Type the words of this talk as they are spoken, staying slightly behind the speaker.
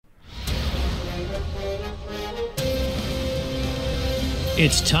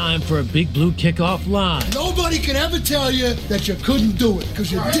It's time for a Big Blue Kickoff Live. Nobody can ever tell you that you couldn't do it,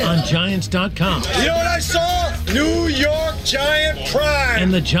 because you did. On Giants.com. You know what I saw? New York Giant Prime.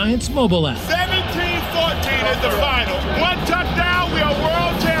 And the Giants mobile app. 17-14 is the final. One touchdown, we are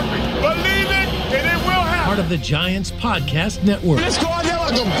world champions. Believe it, and it will happen. Part of the Giants Podcast Network. Let's go out there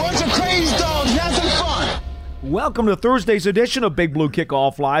like a bunch of crazy dogs. Have some fun. Welcome to Thursday's edition of Big Blue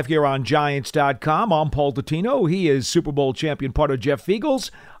Kickoff Live here on Giants.com. I'm Paul Dottino. He is Super Bowl champion partner Jeff Feagles.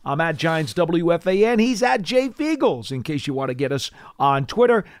 I'm at Giants WFAN. He's at Jay Feagles, in case you want to get us on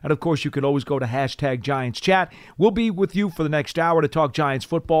Twitter. And, of course, you can always go to hashtag Giants Chat. We'll be with you for the next hour to talk Giants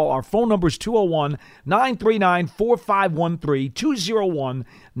football. Our phone number is 201-939-4513,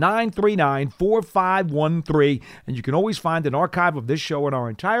 201-939-4513. And you can always find an archive of this show and our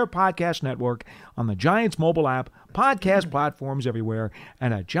entire podcast network on the Giants mobile app, podcast platforms everywhere,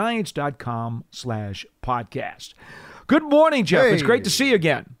 and at Giants.com/podcast. Good morning, Jeff. Hey. It's great to see you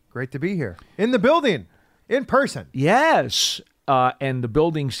again. Great to be here. In the building. In person. Yes. And the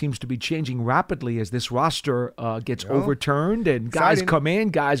building seems to be changing rapidly as this roster gets overturned and guys Exciting. come in,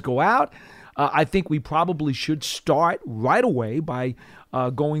 guys go out. I think we probably should start right away by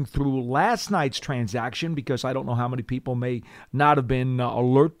going through last night's transaction, because I don't know how many people may not have been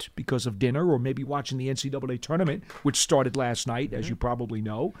alert because of dinner or maybe watching the NCAA tournament, which started last night, as you probably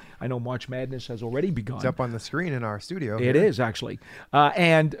know. I know March Madness has already begun. It's up on the screen in our studio. It is, actually.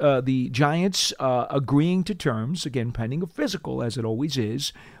 And the Giants agreeing to terms, again, pending a physical, as it always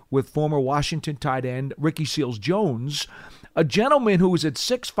is, with former Washington tight end Ricky Seals-Jones, a gentleman who was at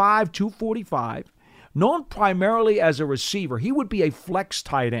 6'5", 245, known primarily as a receiver. He would be a flex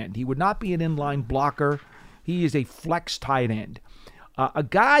tight end. He would not be an inline blocker. He is a flex tight end. A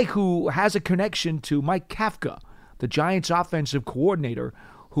guy who has a connection to Mike Kafka, the Giants offensive coordinator,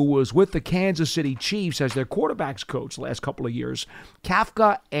 who was with the Kansas City Chiefs as their quarterbacks coach the last couple of years.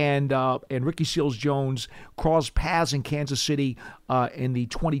 Kafka and Ricky Seals-Jones crossed paths in Kansas City in the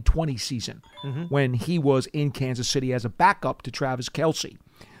 2020 season when he was in Kansas City as a backup to Travis Kelce.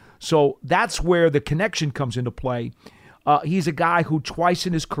 So that's where the connection comes into play. He's a guy who twice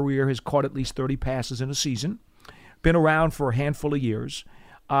in his career has caught at least 30 passes in a season, been around for a handful of years.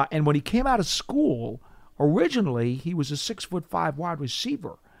 And when he came out of school, originally he was a 6'5" wide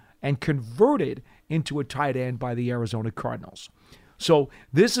receiver and converted into a tight end by the Arizona Cardinals. So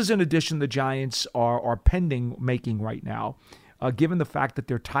this is an addition the Giants are pending making right now, given the fact that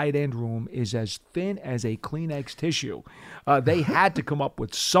their tight end room is as thin as a Kleenex tissue. They had to come up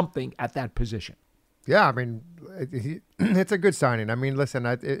with something at that position. Yeah, I mean, it's a good signing. I mean, listen,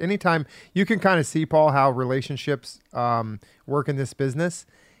 anytime you can kind of see, Paul, how relationships work in this business.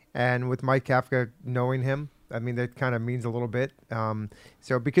 And with Mike Kafka, knowing him, I mean, that kind of means a little bit.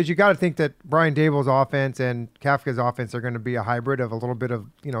 So because you got to think that Brian Daboll's offense and Kafka's offense are going to be a hybrid of a little bit of,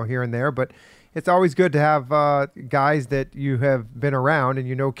 here and there. But it's always good to have guys that you have been around and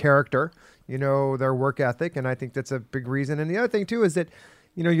you know character, you know their work ethic. And I think that's a big reason. And the other thing, too, is that,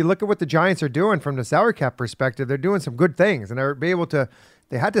 you look at what the Giants are doing from the salary cap perspective. They're doing some good things. And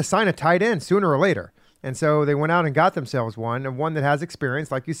they had to sign a tight end sooner or later. And so they went out and got themselves one that has experience.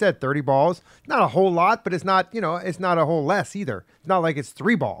 Like you said, 30 balls, not a whole lot, but it's not, it's not a whole less either. It's not like it's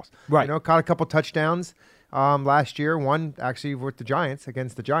 3 balls. Right. Caught a couple touchdowns last year, one actually with the Giants,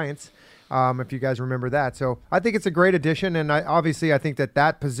 against the Giants, if you guys remember that. So I think it's a great addition. And I think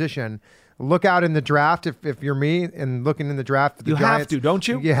that position, look out in the draft if you're me and looking in the draft for the Giants. You have to, don't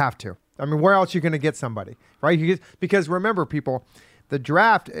you? You have to. I mean, where else are you going to get somebody, right? Because remember, people, the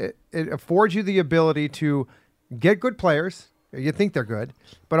draft, it affords you the ability to get good players. You think they're good,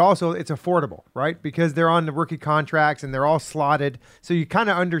 but also it's affordable, right? Because they're on the rookie contracts and they're all slotted. So you kind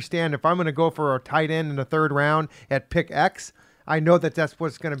of understand, if I'm going to go for a tight end in the 3rd round at pick X, I know that that's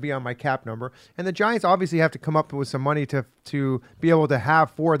what's going to be on my cap number. And the Giants obviously have to come up with some money to be able to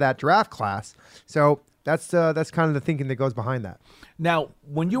have for that draft class. So that's kind of the thinking that goes behind that. Now,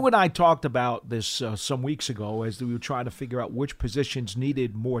 when you and I talked about this some weeks ago, as we were trying to figure out which positions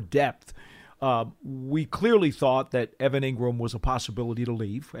needed more depth, we clearly thought that Evan Ingram was a possibility to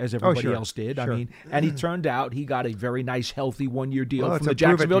leave, as everybody else did. Sure. I mean, and he turned out he got a very nice, healthy 1-year deal from the it's a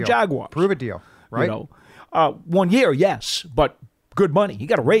Jacksonville deal. Jaguars. Prove it deal, right? 1 year, yes, but good money. He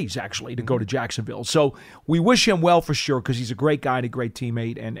got a raise, actually, to go to Jacksonville. So we wish him well for sure, because he's a great guy and a great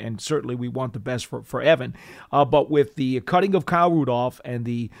teammate, and certainly we want the best for Evan. But with the cutting of Kyle Rudolph and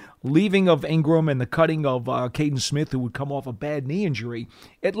the leaving of Ingram and the cutting of Caden Smith, who would come off a bad knee injury,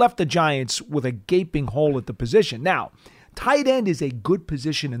 it left the Giants with a gaping hole at the position. Now, tight end is a good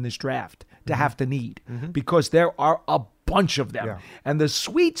position in this draft to have to need, because there are a bunch of them. Yeah. And the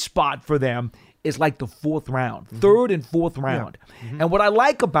sweet spot for them is like the fourth round, third and fourth round. And what I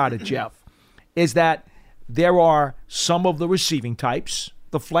like about it, Jeff, is that there are some of the receiving types,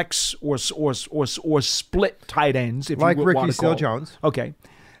 the flex or split tight ends, if like you Ricky want to call Seals-Jones. Okay.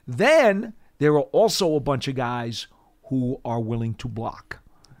 Then there are also a bunch of guys who are willing to block.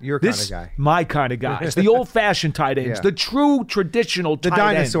 Your kind of guy. My kind of guys. The old-fashioned tight ends. Yeah. The true traditional The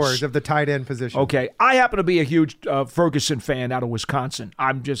tight dinosaurs ends. of the tight end position. Okay. I happen to be a huge Ferguson fan out of Wisconsin.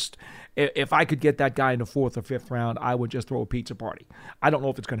 If I could get that guy in the fourth or fifth round, I would just throw a pizza party. I don't know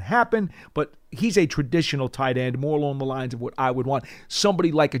if it's going to happen, but he's a traditional tight end, more along the lines of what I would want.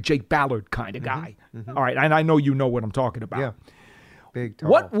 Somebody like a Jake Ballard kind of guy. All right. And I know you know what I'm talking about. Yeah. Big, tall.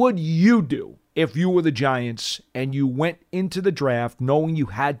 What would you do if you were the Giants and you went into the draft knowing you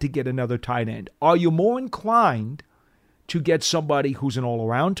had to get another tight end? Are you more inclined to get somebody who's an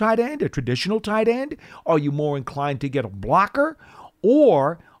all-around tight end, a traditional tight end? Are you more inclined to get a blocker?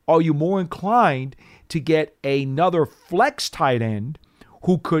 Or are you more inclined to get another flex tight end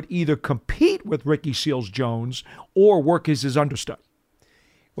who could either compete with Ricky Seals-Jones or work as his understudy?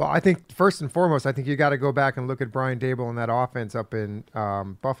 Well, I think first and foremost, I think you got to go back and look at Brian Daboll and that offense up in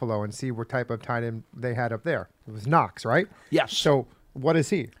Buffalo and see what type of tight end they had up there. It was Knox, right? Yes. So what is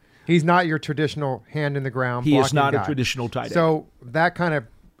he? He's not your traditional hand in the ground. He is blocking not guy. a traditional tight end. So that kind of,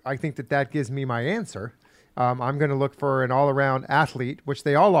 I think that gives me my answer. I'm going to look for an all-around athlete, which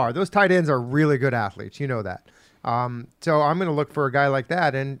they all are. Those tight ends are really good athletes. You know that. So I'm going to look for a guy like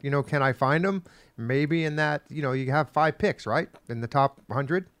that. And, can I find him? Maybe in that, you have 5 picks, right? In the top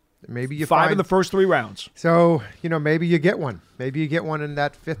 100. Maybe you 5 find in the first 3 rounds. So, maybe you get one. Maybe you get one in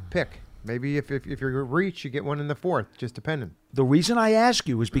that 5th pick. Maybe if you're reach, you get one in the 4th, just depending. The reason I ask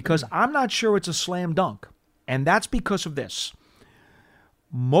you is because I'm not sure it's a slam dunk. And that's because of this.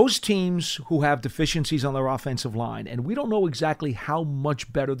 Most teams who have deficiencies on their offensive line, and we don't know exactly how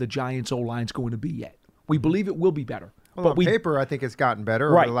much better the Giants' O-line is going to be yet. We believe it will be better. Well, on paper, I think it's gotten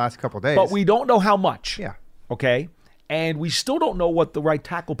better over the last couple of days. But we don't know how much. Yeah. Okay? And we still don't know what the right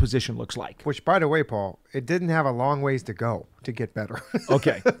tackle position looks like. Which, by the way, Paul, it didn't have a long ways to go to get better.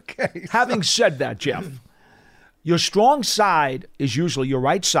 Okay. Okay. Having said that, Jeff, your strong side is usually your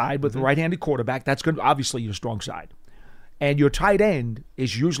right side with the right-handed quarterback. That's going to obviously your strong side. And your tight end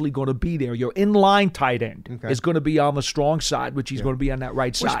is usually going to be there. Your inline tight end is going to be on the strong side, which he's going to be on that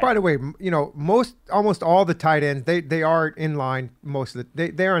right side. Which, by the way, almost all the tight ends, they are in line. Most of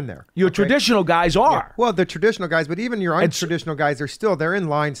they're in there. Your traditional guys are. Yeah. Well, the traditional guys, but even your untraditional guys, they're in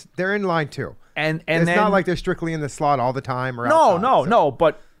lines. They're in line too. And it's then, not like they're strictly in the slot all the time or no.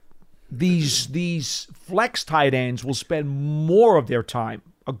 But these flex tight ends will spend more of their time,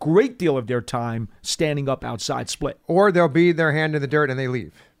 a great deal of their time, standing up outside split. Or they'll be their hand in the dirt and they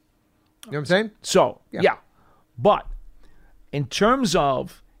leave. You know what I'm saying? So, yeah. But in terms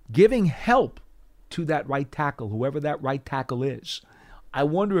of giving help to that right tackle, whoever that right tackle is, I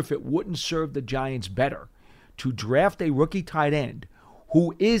wonder if it wouldn't serve the Giants better to draft a rookie tight end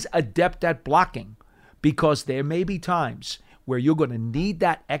who is adept at blocking, because there may be times where you're going to need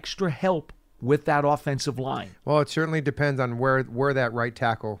that extra help with that offensive line. Well, it certainly depends on where that right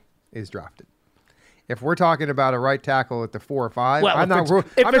tackle is drafted. If we're talking about a right tackle at the 4 or 5, I'm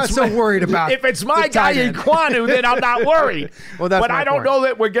not so worried about. If it's my guy Ekwonu, then I'm not worried. Well, that's but I don't know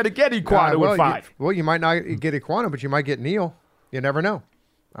that we're going to get Ekwonu at 5. You might not get Ekwonu, but you might get Neal. You never know.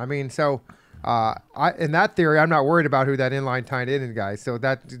 I mean, so in that theory, I'm not worried about who that inline tight end guy. So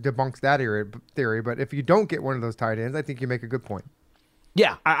that debunks that theory. But if you don't get one of those tight ends, I think you make a good point.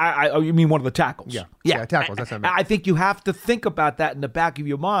 Yeah, you mean one of the tackles? Yeah, tackles. That's what I meant. I think you have to think about that in the back of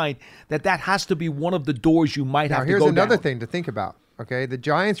your mind, that has to be one of the doors you might have to go down. Now, here's another thing to think about. Okay, the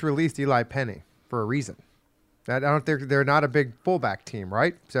Giants released Eli Penny for a reason. They're not a big fullback team,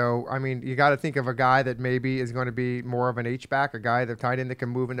 right? So, I mean, you got to think of a guy that maybe is going to be more of an H-back, a guy that tight end that can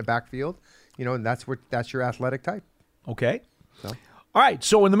move in the backfield. And that's your athletic type. Okay. So. All right.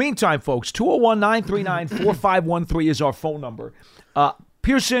 So in the meantime, folks, 201-939-4513 is our phone number.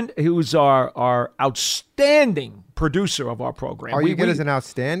 Pearson, who's our outstanding producer of our program. Are you good as an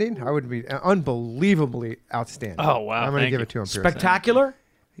outstanding? I would be unbelievably outstanding. Oh, wow. I'm going to give it to him, Pearson. Spectacular?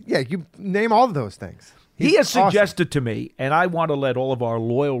 Yeah, you name all of those things. He has suggested to me, and I want to let all of our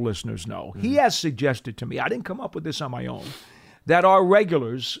loyal listeners know, he has suggested to me, I didn't come up with this on my own, that our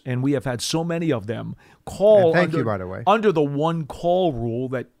regulars, and we have had so many of them, call under the one call rule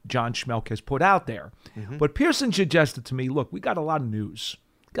that John Schmelk has put out there. Mm-hmm. But Pearson suggested to me, look, we got a lot of news.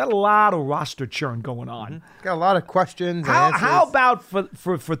 Got a lot of roster churn going on. Mm-hmm. Got a lot of questions. How about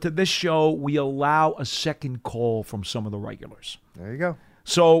for this show, we allow a second call from some of the regulars? There you go.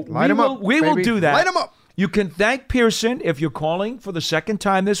 So we will do that. Light them up. You can thank Pearson if you're calling for the second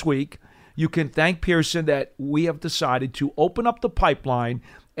time this week, You can thank Pearson that we have decided to open up the pipeline,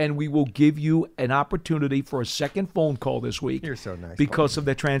 and we will give you an opportunity for a second phone call this week. You're so nice, because of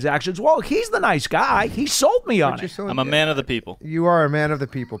the transactions. Well, he's the nice guy. He sold me on it. I'm a man of the people. You are a man of the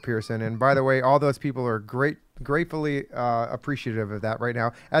people, Pearson. And by the way, all those people are gratefully appreciative of that right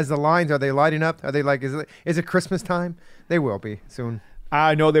now. As the lines, are they lighting up? Are they like, is it Christmas time? They will be soon.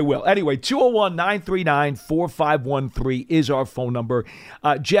 I know they will. Anyway, 201-939-4513 is our phone number.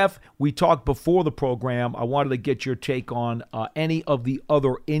 Jeff, we talked before the program. I wanted to get your take on any of the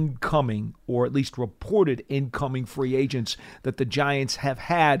other incoming, or at least reported incoming free agents that the Giants have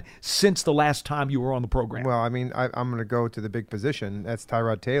had since the last time you were on the program. Well, I mean, I'm going to go to the big position. That's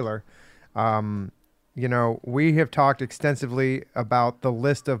Tyrod Taylor. You know, we have talked extensively about the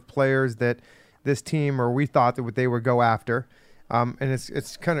list of players that this team, or we thought that they would go after. And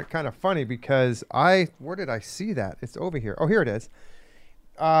it's kind of funny because where did I see that? It's over here. Oh, here it is.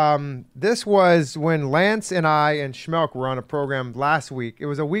 This was when Lance and I and Schmelk were on a program last week. It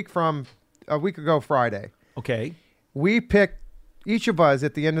was a week ago Friday. Okay. We picked, each of us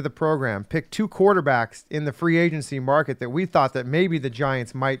at the end of the program, picked 2 quarterbacks in the free agency market that we thought that maybe the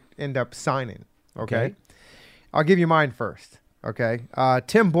Giants might end up signing. Okay. I'll give you mine first. Okay.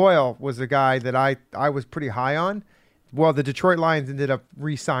 Tim Boyle was the guy that I was pretty high on. Well, the Detroit Lions ended up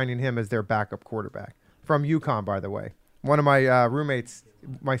re-signing him as their backup quarterback from UConn, by the way. One of my roommates,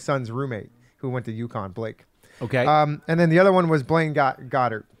 my son's roommate, who went to UConn, Blake. Okay. And then the other one was Blaine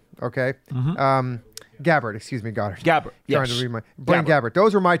Goddard. Okay. Gabbert, excuse me, Goddard. Gabbert, yes. Trying to read Blaine Gabbert.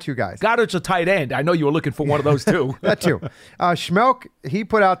 Those were my 2 guys. Goddard's a tight end. I know you were looking for one of those too. That too. Schmelk, he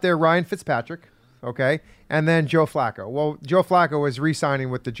put out there Ryan Fitzpatrick. Okay. And then Joe Flacco. Well, Joe Flacco was re-signing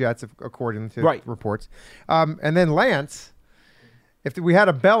with the Jets, according to reports. And then Lance, if we had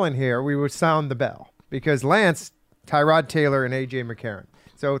a bell in here, we would sound the bell. Because Lance, Tyrod Taylor, and A.J. McCarron.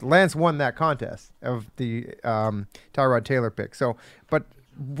 So Lance won that contest of the Tyrod Taylor pick. So, but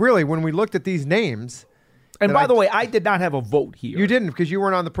really, when we looked at these names... And by the way, I did not have a vote here. You didn't, because you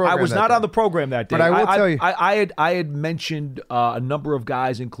weren't on the program. I was not on the program that day. But I will tell you, I had mentioned a number of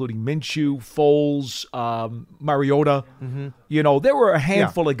guys, including Minshew, Foles, Mariota. Mm-hmm. You know, there were a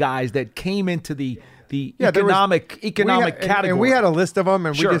handful of guys that came into the economic category. And we had a list of them,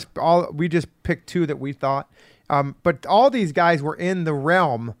 and we just picked 2 that we thought. But all these guys were in the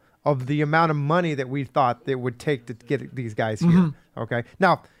realm of the amount of money that we thought it would take to get these guys here. Mm-hmm. Okay,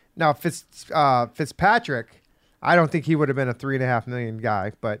 now Fitzpatrick, I don't think he would have been a $3.5 million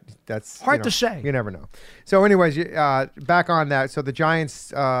guy, but that's hard to say. You never know. So, anyways, back on that. So the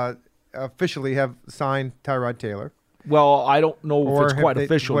Giants officially have signed Tyrod Taylor. Well, I don't know if it's quite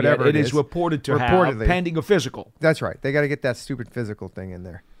official yet. It is reported to have pending a physical. That's right. They got to get that stupid physical thing in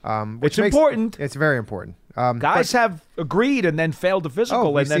there. It's important. It's very important. Guys have agreed and then failed the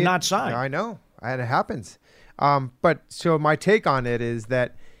physical and then not signed. I know. And it happens. But so my take on it is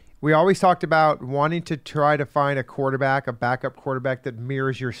that we always talked about wanting to try to find a backup quarterback that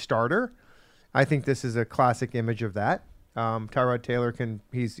mirrors your starter. I think this is a classic image of that. Tyrod Taylor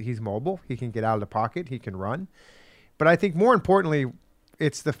he's mobile. He can get out of the pocket. He can run. But I think more importantly,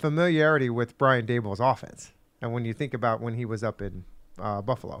 it's the familiarity with Brian Daboll's offense. And when you think about when he was up in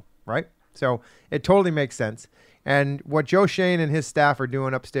Buffalo, right? So it totally makes sense. And what Joe Schoen and his staff are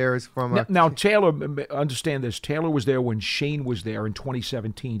doing upstairs now Taylor, understand this. Taylor was there when Schoen was there in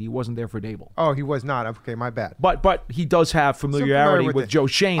 2017. He wasn't there for Daboll. Oh, he was not. Okay, my bad. But he does have familiarity with Joe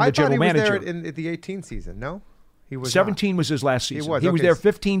Schoen, the general manager. I thought he was there in the 18 season, no? He was 17 was his last season. He was there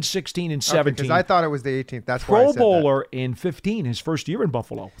 15, 16, and 17. Because I thought it was the 18th. That's why I said Pro Bowler in 15, his first year in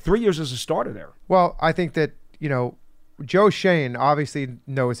Buffalo. 3 years as a starter there. Well, I think that, Joe Schoen obviously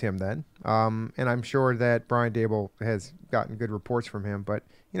knows him then. And I'm sure that Brian Daboll has gotten good reports from him. But,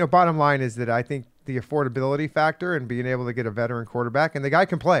 bottom line is that I think the affordability factor and being able to get a veteran quarterback, and the guy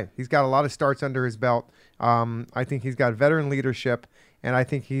can play. He's got a lot of starts under his belt. I think he's got veteran leadership, and I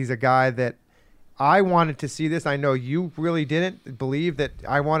think he's a guy that I wanted to see this. I know you really didn't believe that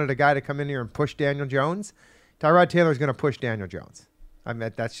I wanted a guy to come in here and push Daniel Jones. Tyrod Taylor is going to push Daniel Jones. I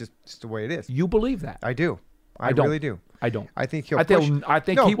mean, that's just the way it is. You believe that? I do. I really do. I don't. I think he'll push. I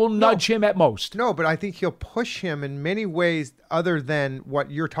think he will nudge him at most. No, but I think he'll push him in many ways other than what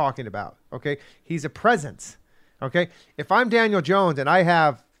you're talking about. Okay? He's a presence. Okay? If I'm Daniel Jones and I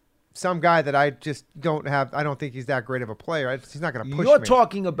have some guy that I just don't have, I don't think he's that great of a player. He's not going to push me. You're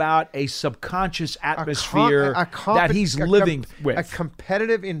talking about a subconscious atmosphere that he's living with. A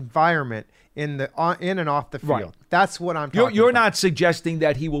competitive environment in and off the field. Right. That's what I'm talking about. You're not suggesting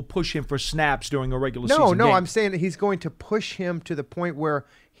that he will push him for snaps during a regular season game. No, I'm saying that he's going to push him to the point where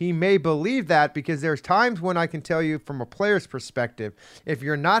he may believe that, because there's times when I can tell you from a player's perspective, if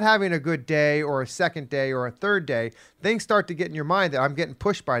you're not having a good day or a second day or a third day, things start to get in your mind that I'm getting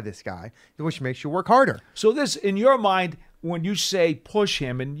pushed by this guy, which makes you work harder. So this, in your mind, when you say push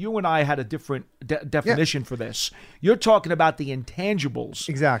him, and you and I had a different definition for this, you're talking about the intangibles.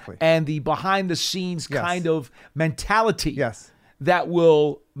 Exactly. And the behind-the-scenes kind of mentality that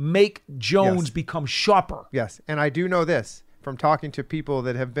will make Jones become sharper. Yes, and I do know this from talking to people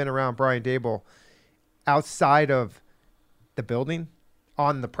that have been around Brian Daboll outside of the building,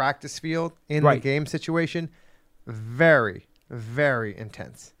 on the practice field, in the game situation. Very, very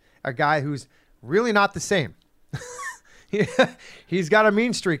intense. A guy who's really not the same. He's got a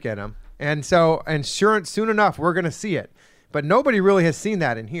mean streak in him. And soon enough, we're going to see it. But nobody really has seen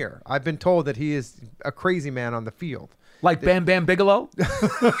that in here. I've been told that he is a crazy man on the field. Like Bam Bam Bigelow?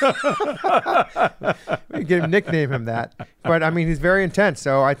 We can nickname him that. But, I mean, he's very intense.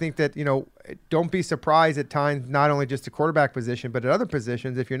 So I think that, don't be surprised at times, not only just the quarterback position, but at other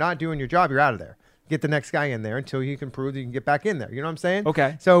positions. If you're not doing your job, you're out of there. Get the next guy in there until you can prove that you can get back in there. You know what I'm saying?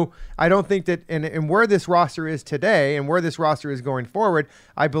 Okay. So I don't think that, and where this roster is today and where this roster is going forward,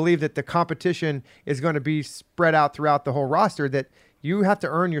 I believe that the competition is going to be spread out throughout the whole roster, that you have to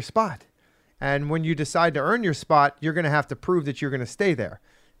earn your spot. And when you decide to earn your spot, you're going to have to prove that you're going to stay there.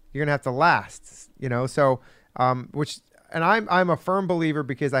 You're going to have to last, So, and I'm a firm believer,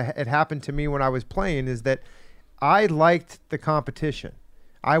 because it happened to me when I was playing, is that I liked the competition.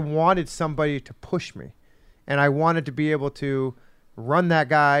 I wanted somebody to push me, and I wanted to be able to run that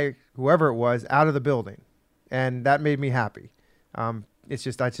guy, whoever it was, out of the building, and that made me happy. That's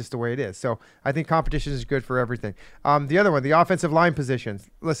just the way it is. So I think competition is good for everything. The other one, the offensive line positions.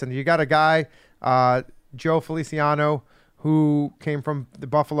 Listen, you got a guy, Joe Feliciano, who came from the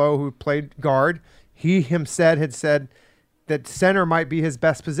Buffalo, who played guard. He himself had said that center might be his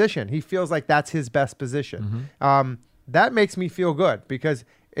best position. He feels like that's his best position. Mm-hmm. That makes me feel good, because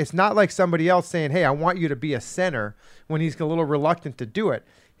it's not like somebody else saying, hey, I want you to be a center, when he's a little reluctant to do it.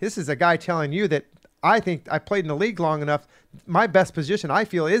 This is a guy telling you that I think I played in the league long enough. My best position, I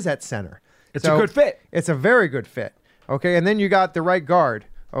feel, is at center. It's a good fit. It's a very good fit. Okay. And then you got the right guard.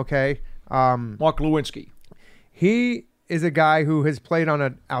 Okay. Mark Lewinsky. He is a guy who has played on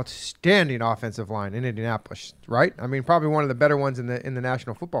an outstanding offensive line in Indianapolis, right? I mean, probably one of the better ones in the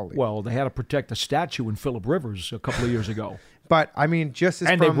National Football League. Well, they had to protect a statue in Phillip Rivers a couple of years ago. But, I mean,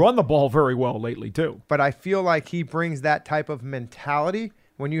 they run the ball very well lately, too. But I feel like he brings that type of mentality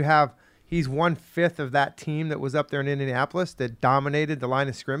when you have – he's 1/5 of that team that was up there in Indianapolis that dominated the line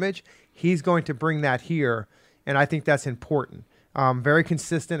of scrimmage. He's going to bring that here, and I think that's important. Very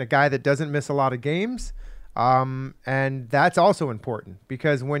consistent, a guy that doesn't miss a lot of games, and that's also important,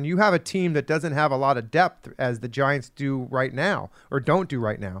 because when you have a team that doesn't have a lot of depth, as the Giants do right now, or don't do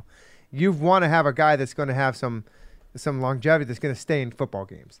right now, you want to have a guy that's going to have some longevity, that's going to stay in football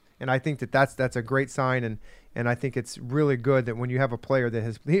games. And I think that's a great sign, and I think it's really good that when you have a player that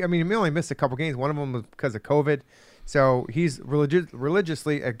has – he only missed a couple games. One of them was because of COVID. So he's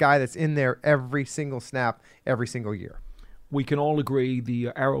religiously a guy that's in there every single snap, every single year. We can all agree the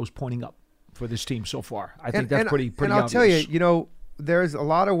arrow's pointing up for this team so far. I think that's pretty and obvious. I'll tell you, there's a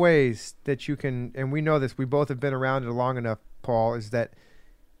lot of ways that you can – and we know this. We both have been around it long enough, Paul, is that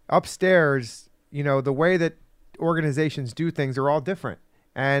upstairs, the way that organizations do things are all different.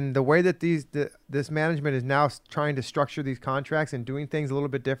 And the way that this management is now trying to structure these contracts and doing things a little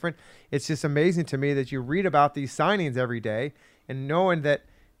bit different, it's just amazing to me that you read about these signings every day and knowing that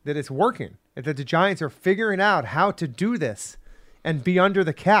it's working, that the Giants are figuring out how to do this and be under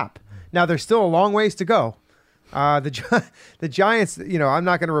the cap. Now, there's still a long ways to go. The Giants, I'm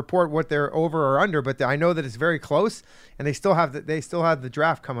not going to report what they're over or under, but I know that it's very close, and they still have the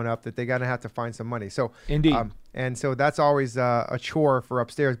draft coming up that they're going to have to find some money. So indeed, and so that's always a chore for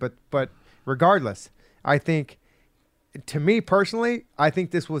upstairs. But regardless, I think, to me personally, I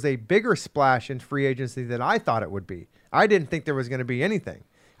think this was a bigger splash in free agency than I thought it would be. I didn't think there was going to be anything.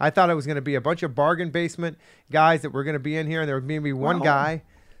 I thought it was going to be a bunch of bargain basement guys that were going to be in here, and there would maybe be one guy.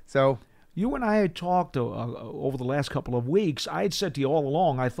 So. You and I had talked over the last couple of weeks. I had said to you all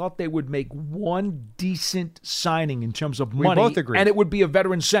along, I thought they would make one decent signing in terms of money. We both agreed. And it would be a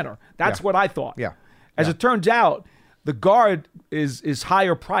veteran center. That's what I thought. Yeah. As it turns out, the guard is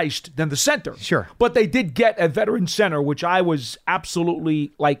higher priced than the center. Sure. But they did get a veteran center, which I was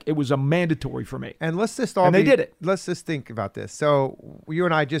absolutely, it was a mandatory for me. And let's just they did it. Let's just think about this. So you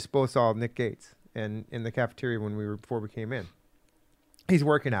and I just both saw Nick Gates in the cafeteria before we came in. He's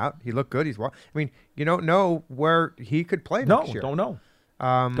working out. He looked good. You don't know where he could play next year. Don't know.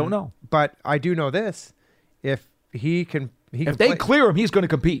 Don't know. But I do know this. If he can If they clear him, he's going to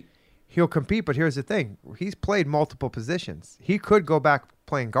compete. He'll compete, but here's the thing. He's played multiple positions. He could go back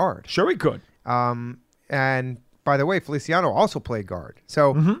playing guard. Sure he could. And by the way, Feliciano also played guard.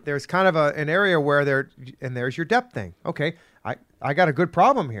 So there's kind of an area where there's your depth thing. Okay, I got a good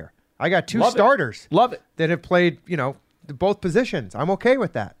problem here. I got two starters. Love it. That have played, both positions. I'm okay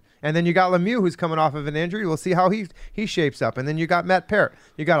with that. And then you got Lemieux, who's coming off of an injury. We'll see how he shapes up. And then you got Matt Parrott.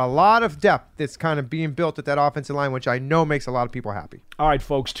 You got a lot of depth that's kind of being built at that offensive line, which I know makes a lot of people happy. All right,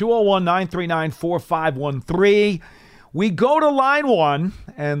 folks, 201-939-4513. We go to line one,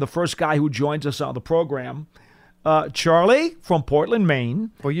 and the first guy who joins us on the program, Charlie from Portland,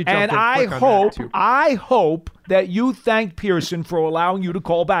 Maine. Well, you jumped and in I quick on that, too. hope that you thank Pearson for allowing you to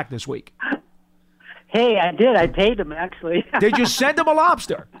call back this week. Hey, I did. I paid him, actually. Did you send him a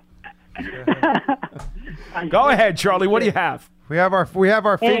lobster? Go ahead, Charlie. What do you have? We have our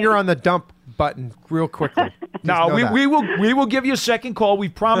finger on the dump button real quickly. No, we will give you a second call. We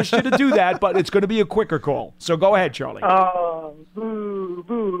promised you to do that, but it's going to be a quicker call. So go ahead, Charlie. Oh, boo,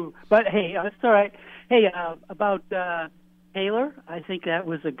 boo. But hey, it's all right. Hey, about Taylor, I think that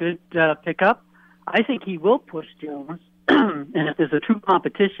was a good pickup. I think he will push Jones, and if there's a true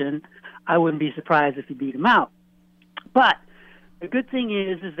competition, I wouldn't be surprised if he beat him out. But the good thing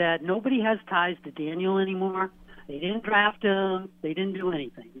is that nobody has ties to Daniel anymore. They didn't draft him. They didn't do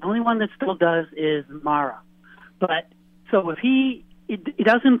anything. The only one that still does is Mara. But so if he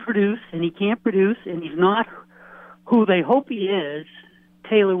doesn't produce and he can't produce and he's not who they hope he is,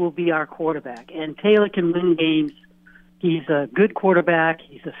 Taylor will be our quarterback. And Taylor can win games. He's a good quarterback.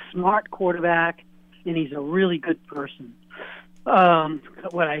 He's a smart quarterback. And he's a really good person.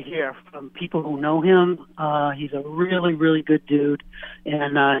 What I hear from people who know him, he's a really, really good dude,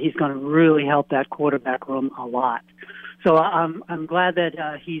 and he's going to really help that quarterback room a lot. So I'm glad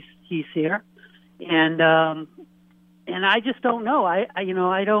that he's here, and I just don't know. I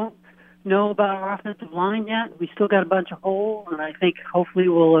don't know about our offensive line yet. We still got a bunch of holes, and I think hopefully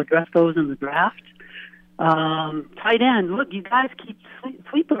we'll address those in the draft. Tight end. Look, you guys keep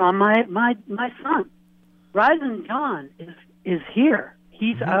sleeping on my son. Rising John is here.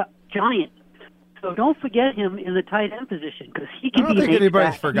 He's a giant. So don't forget him in the tight end position because he can be. I don't think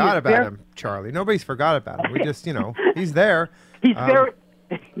anybody's forgot about him, Charlie. Nobody's forgot about him. We just, he's there. He's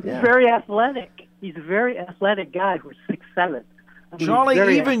very athletic. He's a very athletic guy who's 6'7".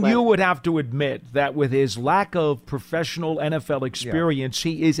 Charlie, even you would have to admit that with his lack of professional NFL experience,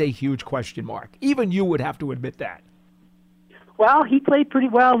 he is a huge question mark. Even you would have to admit that. Well, he played pretty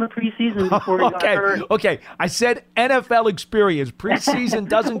well in the preseason before he got hurt. Okay, I said NFL experience. Preseason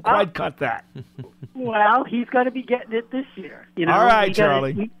doesn't quite cut that. Well, he's got to be getting it this year. All right,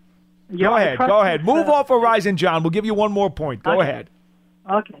 Charlie. Go ahead. Move off of Rising John. We'll give you one more point. Go ahead.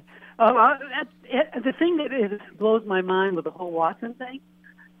 Okay. The thing that blows my mind with the whole Watson thing,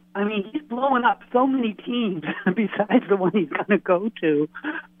 I mean, he's blowing up so many teams besides the one he's going to go to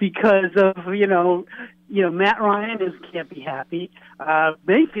because of, Matt Ryan can't be happy.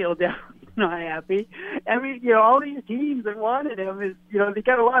 Mayfield definitely not happy. I mean, all these teams that wanted him is, they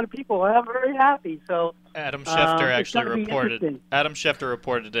got a lot of people who are very happy. So Adam Schefter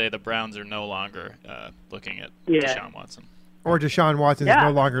reported today the Browns are no longer looking at Deshaun Watson. Or Deshaun Watson is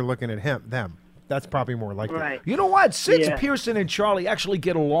no longer looking at them. That's probably more likely. Right. You know what? Since Pearson and Charlie actually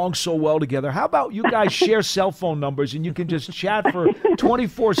get along so well together, how about you guys share cell phone numbers and you can just chat for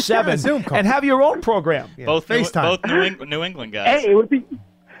 24/7 and have your own program? Yeah. Both New England guys. Hey, it would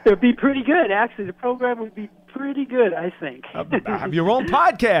be pretty good. Actually, the program would be pretty good, I think. Have your own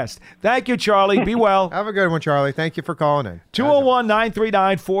podcast. Thank you, Charlie. Be well. Have a good one, Charlie. Thank you for calling in.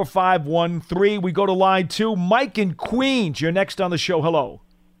 201-939-4513. We go to line 2. Mike in Queens, you're next on the show. Hello.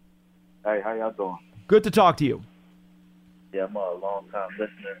 Hey, how y'all doing? Good to talk to you. Yeah, I'm a long-time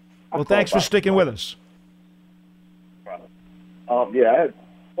listener. Well, thanks for sticking with us. I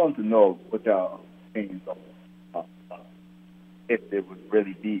wanted to know what y'all opinions on if there would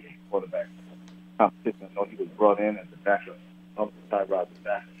really be a quarterback competition. I know he was brought in as a backup. Tyrod the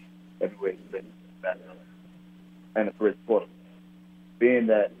backup. Everywhere he's been backup. And the first quarter. Being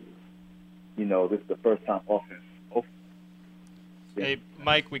that, this is the first time offense. Hey,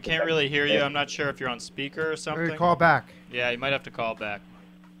 Mike, we can't really hear you. I'm not sure if you're on speaker or something. Call back. Yeah, you might have to call back.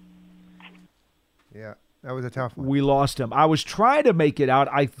 Yeah, that was a tough one. We lost him. I was trying to make it out.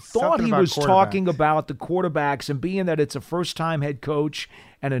 I thought he was talking about the quarterbacks and being that it's a first-time head coach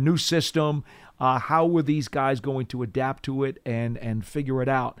and a new system, how were these guys going to adapt to it and figure it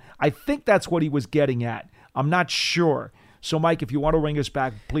out? I think that's what he was getting at. I'm not sure. So, Mike, if you want to ring us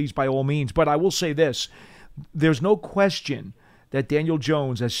back, please, by all means. But I will say this. There's no question that Daniel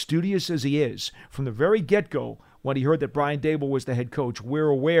Jones, as studious as he is, from the very get-go, when he heard that Brian Dable was the head coach. We're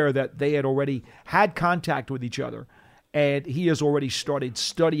aware that they had already had contact with each other, and he has already started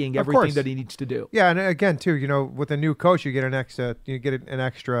studying everything that he needs to do. Yeah, and again, too, with a new coach, you get an extra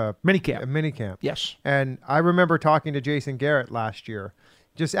minicamp. Yes. And I remember talking to Jason Garrett last year,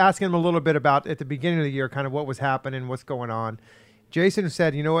 just asking him a little bit about at the beginning of the year, kind of what was happening, what's going on. Jason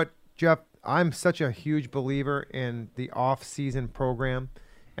said, "You know what, Jeff? I'm such a huge believer in the off-season program,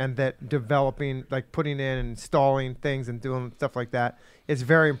 and that developing, like putting in and installing things and doing stuff like that is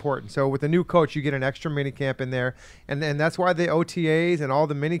very important. So with a new coach, you get an extra mini camp in there, and that's why the OTAs and all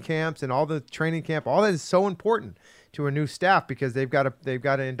the mini camps and all the training camp, all that is so important to a new staff, because they've got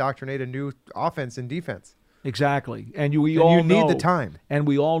to indoctrinate a new offense and defense." Exactly. And you need the time. And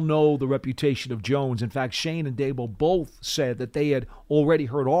we all know the reputation of Jones. In fact, Shane and Dable both said that they had already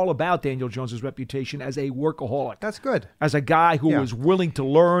heard all about Daniel Jones's reputation as a workaholic. That's good. As a guy who was willing to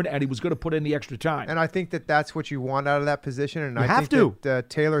learn, and he was going to put in the extra time. And I think that that's what you want out of that position. And I think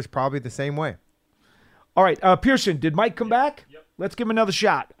that Taylor's probably the same way. All right. Pearson, did Mike come back? Yep. Let's give him another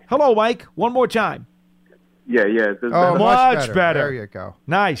shot. Hello, Mike. One more time. Yeah. Oh, much better. There you go.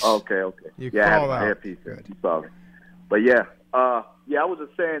 Nice. Okay. You call out. Sorry. But yeah, I was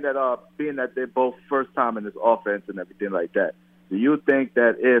just saying that being that they're both first time in this offense and everything like that, do you think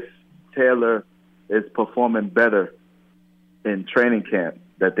that if Taylor is performing better in training camp,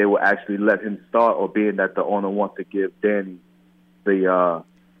 that they will actually let him start, or being that the owner wants to give Danny the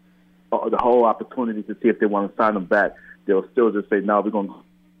whole opportunity to see if they want to sign him back, they'll still just say, no, we're going to.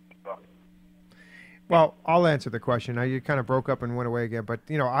 Well, I'll answer the question. Now, you kind of broke up and went away again, but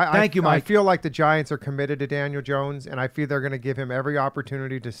Thank you, Mike. I feel like the Giants are committed to Daniel Jones, and I feel they're going to give him every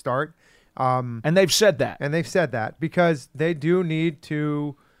opportunity to start. And they've said that. Because they do need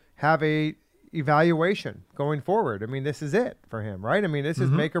to have a evaluation going forward. I mean, this is it for him, right? I mean, this is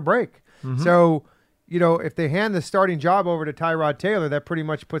make or break. Mm-hmm. So, if they hand the starting job over to Tyrod Taylor, that pretty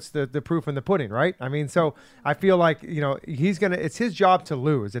much puts the proof in the pudding, right? I mean, so I feel like, it's his job to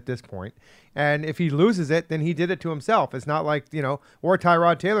lose at this point. And if he loses it, then he did it to himself. It's not like, or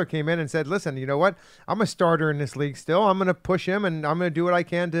Tyrod Taylor came in and said, listen, you know what? I'm a starter in this league still. I'm going to push him, and I'm going to do what I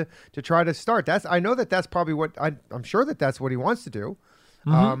can to try to start. I know that's probably what I'm sure that's what he wants to do.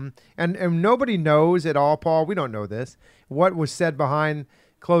 Mm-hmm. And nobody knows at all, Paul. We don't know this. What was said behind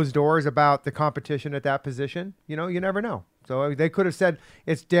closed doors about the competition at that position? You never know. So they could have said,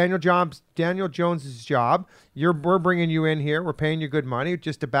 it's Daniel Jones's job. We're bringing you in here. We're paying you good money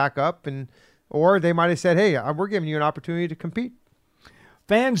just to back up, or they might have said, hey, we're giving you an opportunity to compete.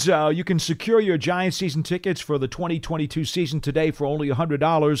 Fans, you can secure your Giants season tickets for the 2022 season today for only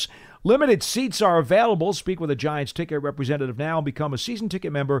 $100. Limited seats are available. Speak with a Giants ticket representative now and become a season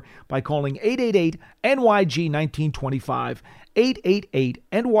ticket member by calling 888-NYG-1925.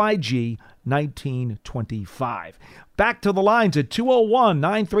 888-NYG-1925. Back to the lines at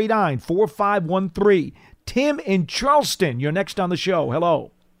 201-939-4513. Tim in Charleston, you're next on the show.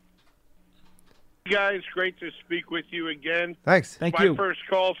 Hello. Guys, great to speak with you again. Thanks. Thank you. My first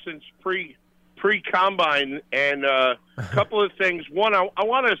call since pre-combine, and a couple of things. One, I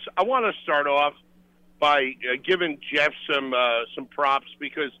want to start off by giving Jeff some props,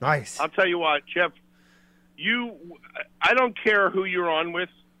 because nice. I'll tell you what, Jeff, I don't care who you're on with.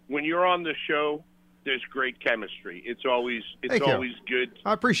 When you're on the show, there's great chemistry. It's always good.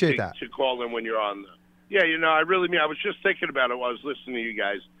 I appreciate that to call in when you're on. I really mean. I was just thinking about it while I was listening to you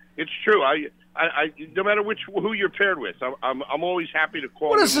guys. It's true. I no matter who you're paired with, I'm always happy to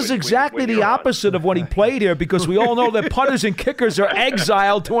call. Well, this is exactly the opposite of when he played here, because we all know that punters and kickers are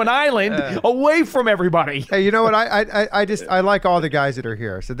exiled to an island away from everybody. Hey, you know what? I like all the guys that are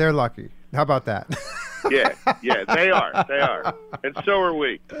here, so they're lucky. How about that? Yeah, they are, and so are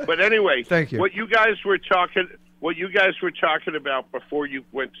we. But anyway, thank you. What you guys were talking about before you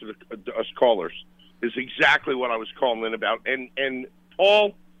went to us callers is exactly what I was calling in about. And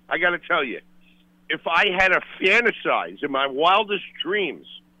Paul, I got to tell you, if I had to fantasize in my wildest dreams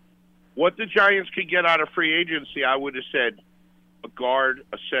what the Giants could get out of free agency, I would have said a guard,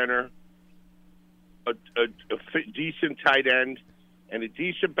 a center, a decent tight end, and a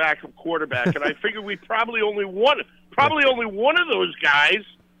decent backup quarterback. And I figured probably only one of those guys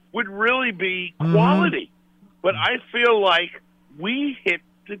would really be quality. But I feel like we hit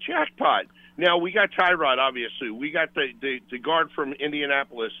the jackpot. Now, we got Tyrod, obviously. We got the guard from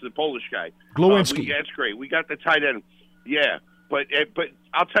Indianapolis, the Polish guy. Glowinski. That's great. We got the tight end. Yeah. But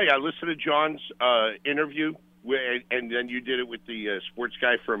I'll tell you, I listened to John's interview, and then you did it with the sports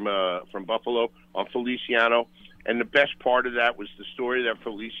guy from Buffalo on Feliciano. And the best part of that was the story that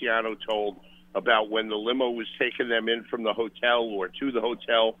Feliciano told about when the limo was taking them in from the hotel or to the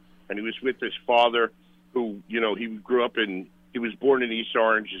hotel, and he was with his father, who, he grew up he was born in East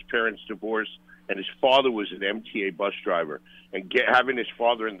Orange. His parents divorced, and his father was an MTA bus driver. And having his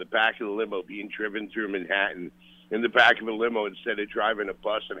father in the back of the limo being driven through Manhattan in the back of a limo instead of driving a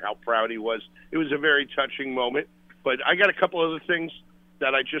bus, and how proud he was. It was a very touching moment. But I got a couple other things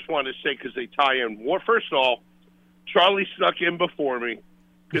that I just want to say because they tie in. First of all, Charlie snuck in before me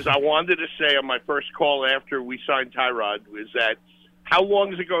because I wanted to say on my first call after we signed Tyrod is that how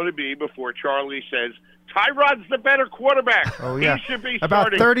long is it going to be before Charlie says, Tyrod's the better quarterback. Oh, yeah. He should be about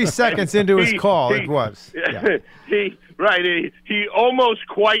starting. 30 seconds into his call, it was. Yeah. He almost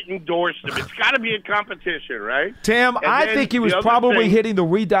quite endorsed him. It's got to be a competition, right? Tim, I think he was probably hitting the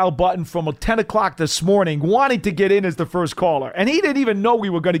redial button from 10 o'clock this morning, wanting to get in as the first caller. And he didn't even know we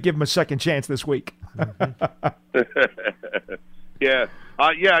were going to give him a second chance this week. Yeah.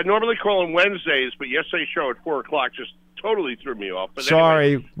 I normally call on Wednesdays, but yesterday's show at 4 o'clock just totally threw me off. But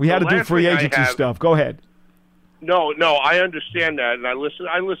Sorry, anyway, we had to do free agency stuff. Go ahead. No, I understand that, and I listen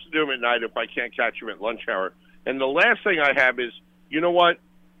to him at night if I can't catch him at lunch hour. And the last thing I have is, you know what?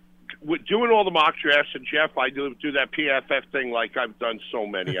 With doing all the mock drafts, and Jeff, I do that PFF thing like I've done so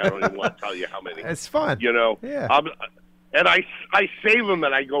many. I don't even want to tell you how many. It's fun. Yeah. And I save them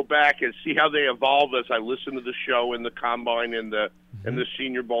and I go back and see how they evolve as I listen to the show and the combine and the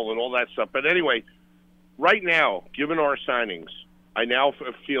Senior Bowl and all that stuff. But anyway, right now, given our signings, I now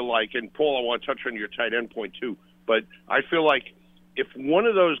feel like, and Paul, I want to touch on your tight end point too, but I feel like if one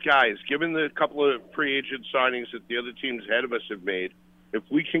of those guys, given the couple of free agent signings that the other teams ahead of us have made, if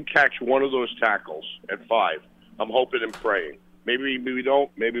we can catch one of those tackles at 5, I'm hoping and praying. Maybe we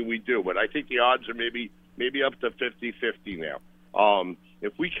don't, maybe we do, but I think the odds are maybe up to 50-50 now.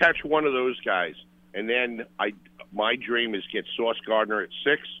 If we catch one of those guys, and then my dream is get Sauce Gardner at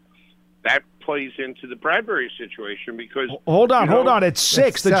 6, that plays into the Bradbury situation because hold on. It's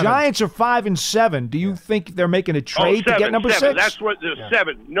 6. The Giants are 5 and 7. Do you think they're making a trade to get number 6? That's what the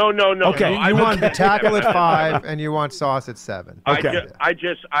 7. No. Okay, you want the tackle at 5, and you want Sauce at 7. Okay, I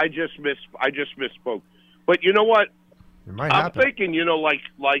just misspoke. But you know what? I'm thinking,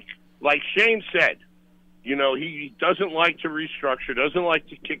 like Shane said, he doesn't like to restructure, doesn't like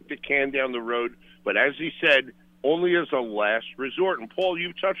to kick the can down the road. But as he said, only as a last resort. And Paul,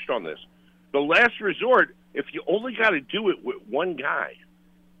 you touched on this. The last resort, if you only got to do it with one guy,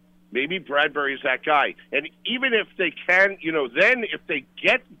 maybe Bradbury's that guy. And even if they can, then if they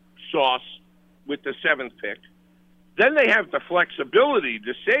get Sauce with the 7th pick, then they have the flexibility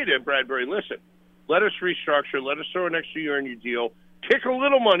to say to Bradbury, listen, let us restructure, let us throw an extra year in your deal, kick a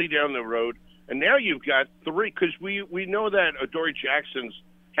little money down the road, and now you've got 3, because we know that Adoree Jackson's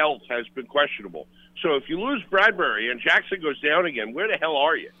health has been questionable. So if you lose Bradbury and Jackson goes down again, where the hell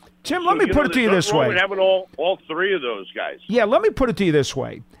are you? Tim, let me put it to you this way. Having all 3 of those guys. Yeah, let me put it to you this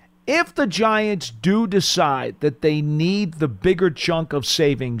way. If the Giants do decide that they need the bigger chunk of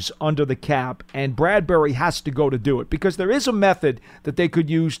savings under the cap, and Bradbury has to go to do it, because there is a method that they could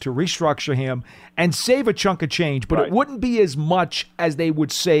use to restructure him and save a chunk of change, but it wouldn't be as much as they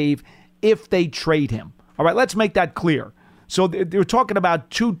would save if they trade him. All right, let's make that clear. So they're talking about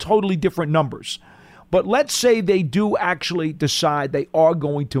 2 totally different numbers. But let's say they do actually decide they are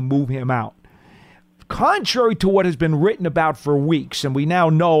going to move him out. Contrary to what has been written about for weeks, and we now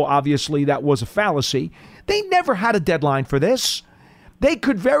know, obviously, that was a fallacy, they never had a deadline for this. They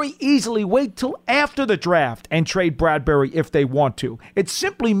could very easily wait till after the draft and trade Bradbury if they want to. It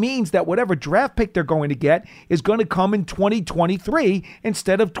simply means that whatever draft pick they're going to get is going to come in 2023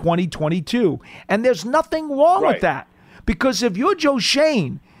 instead of 2022. And there's nothing wrong with that. Because if you're Joe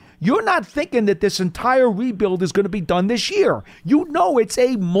Schoen, you're not thinking that this entire rebuild is going to be done this year. You know it's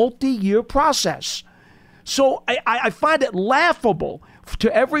a multi-year process. So I find it laughable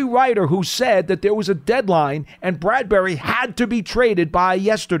to every writer who said that there was a deadline and Bradbury had to be traded by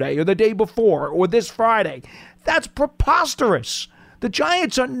yesterday or the day before or this Friday. That's preposterous. The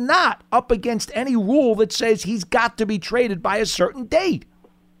Giants are not up against any rule that says he's got to be traded by a certain date.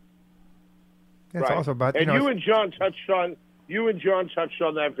 It's also about, and you and John touched on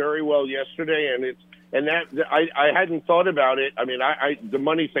that very well yesterday, and I hadn't thought about it. I mean, the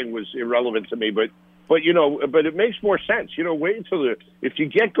money thing was irrelevant to me, but it makes more sense. Wait until if you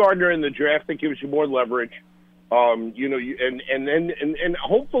get Gardner in the draft, that gives you more leverage. And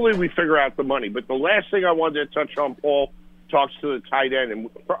hopefully we figure out the money. But the last thing I wanted to touch on, Paul talks to the tight end, and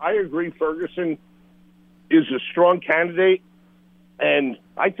I agree. Ferguson is a strong candidate. And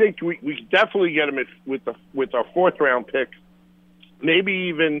I think we definitely get him with our 4th round pick, maybe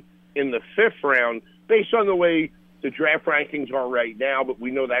even in the 5th round, based on the way the draft rankings are right now. But we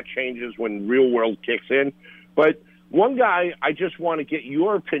know that changes when real world kicks in. But One guy I just want to get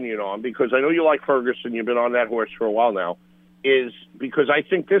your opinion on, because I know you like Ferguson, you've been on that horse for a while now, is because I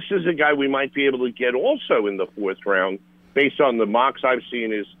think this is a guy we might be able to get also in the 4th round, based on the mocks I've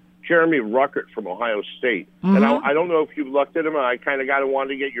seen, is Jeremy Ruckert from Ohio State. Mm-hmm. And I don't know if you've looked at him. I kind of wanted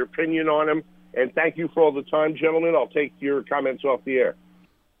to get your opinion on him. And thank you for all the time, gentlemen. I'll take your comments off the air.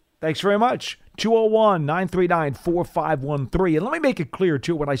 Thanks very much. 201-939-4513. And let me make it clear,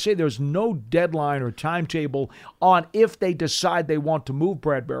 too, when I say there's no deadline or timetable on if they decide they want to move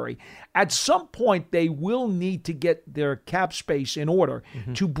Bradbury, at some point they will need to get their cap space in order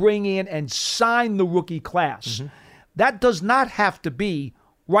to bring in and sign the rookie class. That does not have to be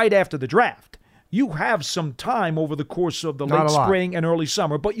right after the draft. You have some time over the course of the late spring and early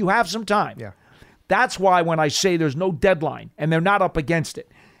summer, but you have some time. Yeah. That's why when I say there's no deadline and they're not up against it,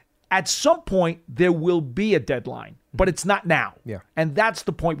 at some point there will be a deadline, but it's not now. Yeah. And that's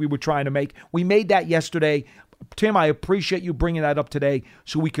the point we were trying to make. We made that yesterday. Tim, I appreciate you bringing that up today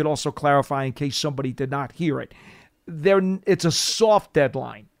so we could also clarify in case somebody did not hear it. It's a soft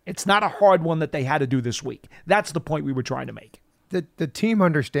deadline. It's not a hard one that they had to do this week. That's the point we were trying to make. The team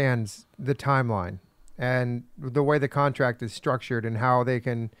understands the timeline and the way the contract is structured and how they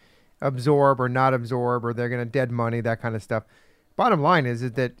can absorb or not absorb, or they're going to dead money, that kind of stuff. Bottom line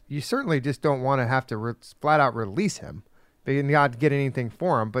is that you certainly just don't want to have to flat out release him, but you not get anything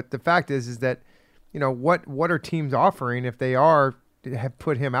for him. But the fact is that, what are teams offering if they have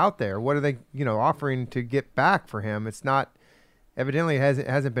put him out there? What are they, offering to get back for him? It's not. Evidently, it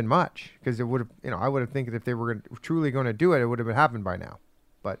hasn't been much, because it would have. I would have think that if they were truly going to do it, it would have happened by now.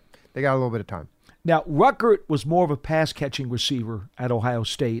 But they got a little bit of time. Now, Ruckert was more of a pass-catching receiver at Ohio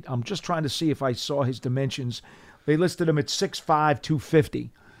State. I'm just trying to see if I saw his dimensions. They listed him at 6'5",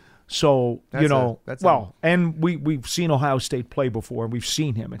 250. So, and we've seen Ohio State play before, and we've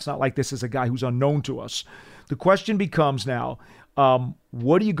seen him. It's not like this is a guy who's unknown to us. The question becomes now,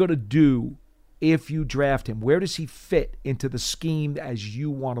 what are you going to do if you draft him? Where does he fit into the scheme as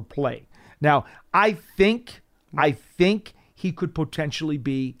you want to play? Now, I think he could potentially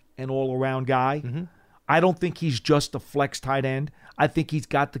be an all-around guy. Mm-hmm. I don't think he's just a flex tight end. I think he's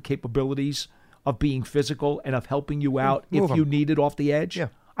got the capabilities of being physical and of helping you out if you need it off the edge. Yeah.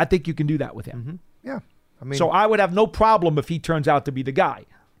 I think you can do that with him. Mm-hmm. Yeah. So I would have no problem if he turns out to be the guy.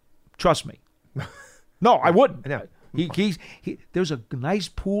 Trust me. No, I wouldn't. No. There's a nice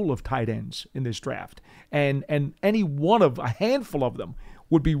pool of tight ends in this draft, and any one of a handful of them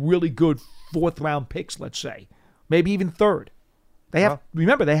would be really good 4th round picks. Let's say, maybe even 3rd. They have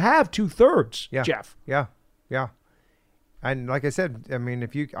they have 2 thirds. Yeah. Jeff. Yeah. And like I said,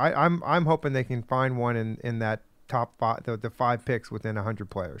 I'm hoping they can find one in that top 5, the 5 picks within 100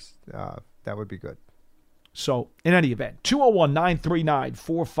 players. That would be good. So in any event,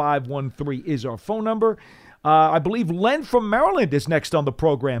 201-939-4513 is our phone number. I believe Len from Maryland is next on the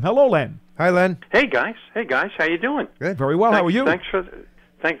program. Hello, Len. Hi, Len. Hey, guys. How you doing? Good. Very well. How are you? Thanks for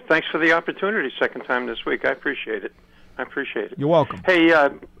the opportunity. Second time this week. I appreciate it. You're welcome. Hey,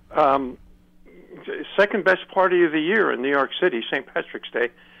 second best party of the year in New York City, St. Patrick's Day.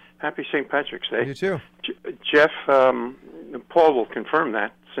 Happy St. Patrick's Day. You too. Jeff, Paul will confirm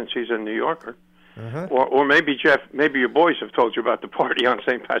that since he's a New Yorker. Uh-huh. Or maybe Jeff, maybe your boys have told you about the party on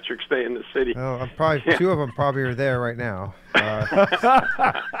St. Patrick's Day in the city. Oh, two of them probably are there right now.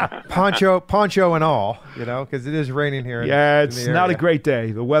 Poncho and all, because it is raining here. Yeah, it's not a great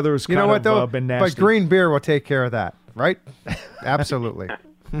day. The weather has been nasty. But green beer will take care of that, right? Absolutely.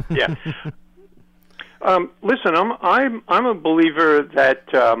 Yeah. Listen, I'm a believer that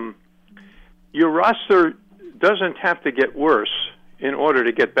your roster doesn't have to get worse in order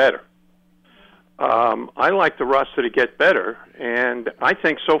to get better. I like the roster to get better, and I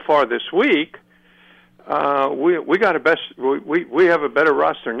think so far this week we got we have a better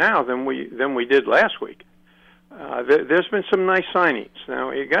roster now than we did last week. There's been some nice signings. Now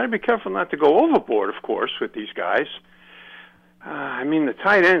you got to be careful not to go overboard, of course, with these guys. The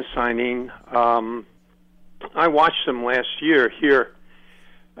tight end signing. I watched him last year here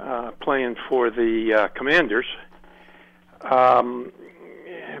playing for the Commanders.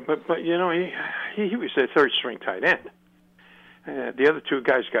 But he was a third-string tight end. The other 2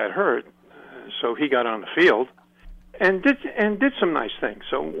 guys got hurt, so he got on the field and did some nice things.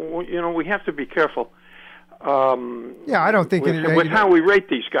 So we have to be careful. I don't think with how we rate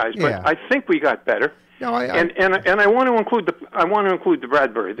these guys, but I think we got better. No, and I want to include the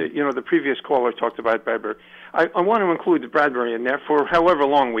Bradbury. The previous caller talked about Bradbury. I want to include the Bradbury in there for however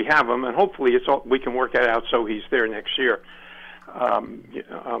long we have him, and hopefully we can work it out so he's there next year.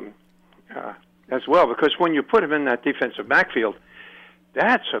 As well, because when you put him in that defensive backfield,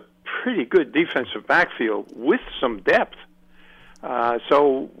 that's a pretty good defensive backfield with some depth.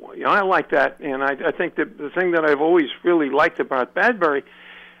 So I like that, and I think that the thing that I've always really liked about Bradbury,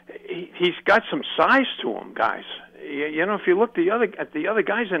 he's got some size to him, guys. If you look at the other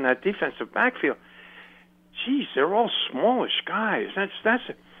guys in that defensive backfield, geez, they're all smallish guys. That's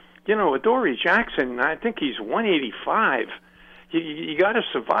Adoree Jackson, I think he's 185. You got to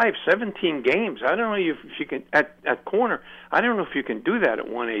survive 17 games. I don't know if you can at corner. I don't know if you can do that at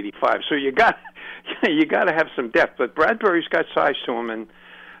 185. So you got to have some depth. But Bradbury's got size to him. And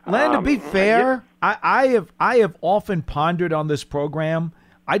Len, to be fair, I have often pondered on this program.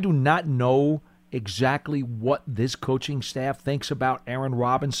 I do not know exactly what this coaching staff thinks about Aaron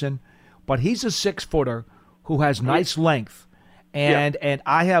Robinson, but he's a 6-footer who has nice length. And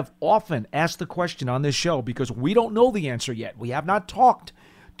I have often asked the question on this show because we don't know the answer yet. We have not talked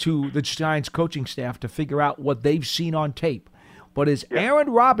to the Giants coaching staff to figure out what they've seen on tape. But is Aaron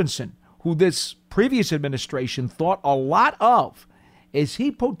Robinson, who this previous administration thought a lot of, is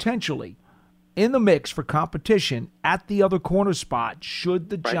he potentially in the mix for competition at the other corner spot should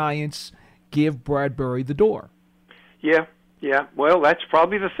the Giants give Bradbury the door? Yeah. Well, that's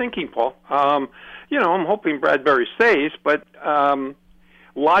probably the thinking, Paul. I'm hoping Bradbury stays, but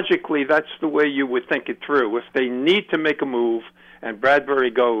logically, that's the way you would think it through. If they need to make a move and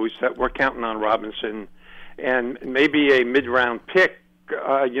Bradbury goes, that we're counting on Robinson and maybe a mid-round pick,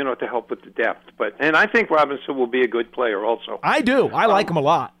 to help with the depth. And I think Robinson will be a good player also. I do. I like him a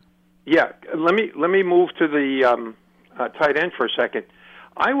lot. Yeah. Let me move to the tight end for a second.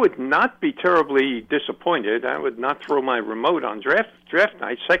 I would not be terribly disappointed. I would not throw my remote on draft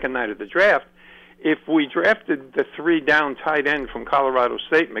night, second night of the draft, if we drafted the 3-down tight end from Colorado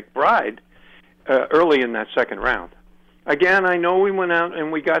State, McBride, early in that second round. Again, I know we went out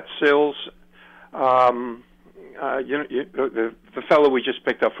and we got Sills, the fellow we just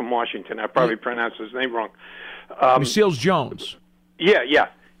picked up from Washington. I probably pronounced his name wrong. Sills Jones. Yeah.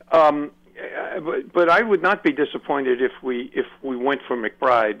 But I would not be disappointed if we went for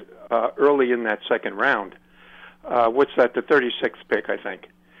McBride early in that second round. What's that? The 36th pick, I think.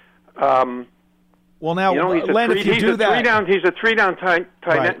 Well, now, Len, if you do that, he's a 3-down tight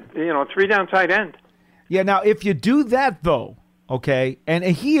end. 3-down tight end. Yeah. Now, if you do that, though, okay, and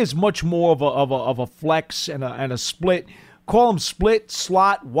he is much more of a flex and a split. Call him split,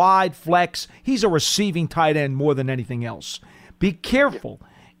 slot, wide, flex. He's a receiving tight end more than anything else. Be careful. Yeah.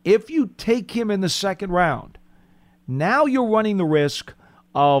 If you take him in the second round, now you're running the risk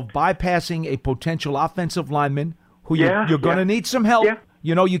of bypassing a potential offensive lineman who you're going to need some help. Yeah.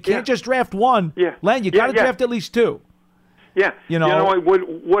 You can't just draft one. Yeah. Len, you got to draft at least 2. Yeah.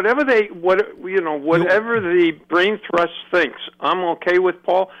 Whatever the brain thrust thinks, I'm okay with,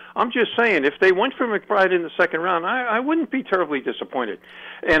 Paul. I'm just saying, if they went for McBride in the second round, I wouldn't be terribly disappointed.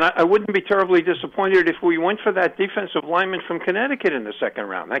 And I wouldn't be terribly disappointed if we went for that defensive lineman from Connecticut in the second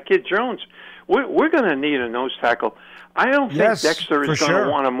round, that kid Jones. We're going to need a nose tackle. I don't think Dexter is going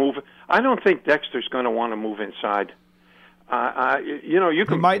to want to move. I don't think Dexter's going to want to move inside. You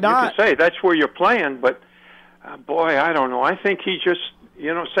can say that's where you're playing, but boy, I don't know. I think he just,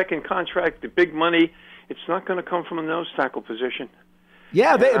 second contract, the big money, it's not going to come from a nose tackle position.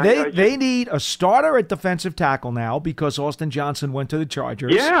 Yeah, they need a starter at defensive tackle now because Austin Johnson went to the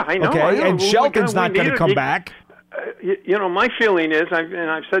Chargers. Yeah, I know. Okay, I know. And Shelton's not going to come back. My feeling is, and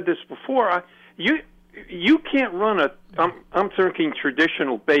I've said this before, you can't run I'm thinking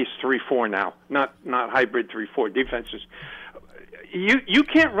traditional base 3-4 now, not hybrid 3-4 defenses. You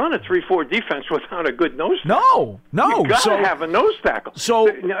can't run a 3-4 defense without a good nose tackle. No. You got to have a nose tackle. So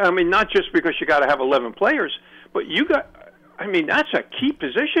not just because you got to have 11 players, but you got. That's a key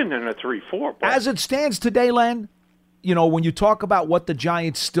position in a 3-4. As it stands today, Len, when you talk about what the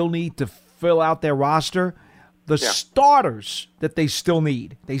Giants still need to fill out their roster, the starters that they still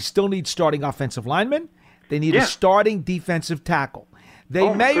need starting offensive linemen. They need a starting defensive tackle.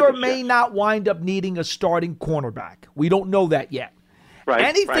 They may or may not wind up needing a starting cornerback. We don't know that yet. Right,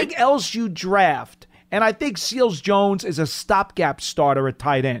 Anything else you draft, and I think Seals Jones is a stopgap starter at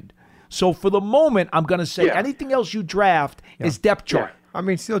tight end. So for the moment, I'm going to say anything else you draft is depth chart.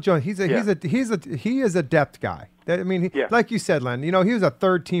 Seals Jones, he is a depth guy. Like you said, Len, he was a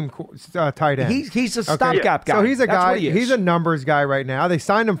third-team tight end. He's a stopgap guy. So he's a guy. He's a numbers guy right now. They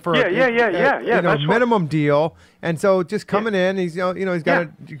signed him for a minimum deal, and so just coming in, he's he's got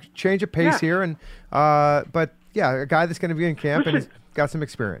to change of pace here, and but a guy that's going to be in camp and he's got some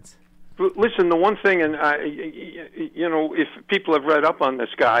experience. Listen, the one thing, and if people have read up on this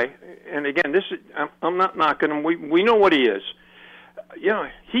guy, and again, I'm not knocking him. We know what he is.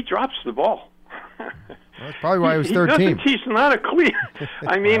 He drops the ball. That's probably why he was third team. He's not a clear.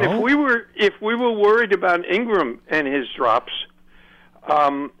 I mean, if we were worried about Ingram and his drops,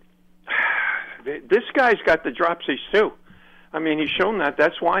 this guy's got the dropsies too. I mean, he's shown that.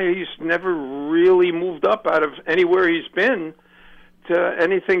 That's why he's never really moved up out of anywhere he's been to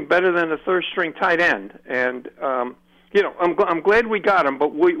anything better than a third-string tight end. And I'm glad we got him,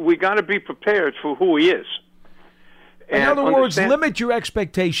 but we got to be prepared for who he is. In other words, limit your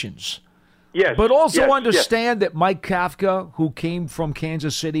expectations. Yes. But also yes, understand that Mike Kafka, who came from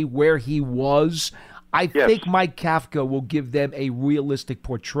Kansas City where he was, I think Mike Kafka will give them a realistic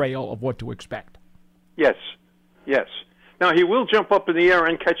portrayal of what to expect. Yes. Yes. Now, he will jump up in the air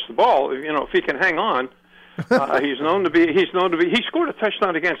and catch the ball, if he can hang on. He's known to be. He scored a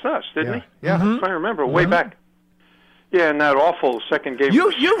touchdown against us, didn't he? Yeah. If I remember, way back. Yeah, in that awful second game.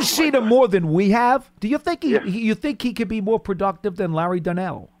 You've seen him more than we have. Do you think you think he could be more productive than Larry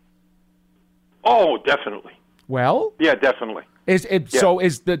Donnell? Oh, definitely. Well, yeah, definitely. Does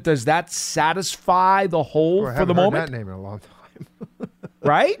that satisfy the whole for the moment? I haven't heard that name in a long time.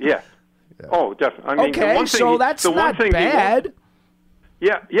 Right? Yeah. Oh, definitely. I mean, okay, that's not bad.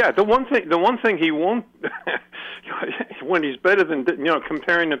 Yeah. The one thing he won't, when he's better than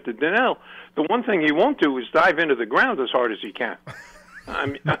comparing him to Donnell, the one thing he won't do is dive into the ground as hard as he can. I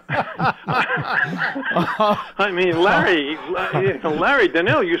mean, Larry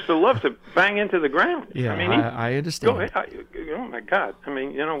Donnell used to love to bang into the ground. Yeah, I understand. Oh my God! I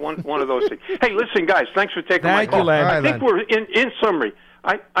mean, one of those things. Hey, listen, guys, thanks for taking my call. You, Len. I think we're in summary.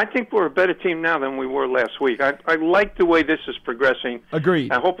 I think we're a better team now than we were last week. I like the way this is progressing.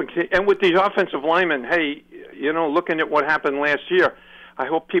 Agreed. I hope, and with these offensive linemen, hey, looking at what happened last year, I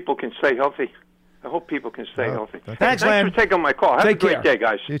hope people can stay healthy. Healthy. Thanks, Len. for taking my call. Have a great day,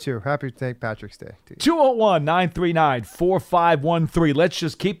 guys. You too. Happy St. Patrick's Day. 201-939-4513. Let's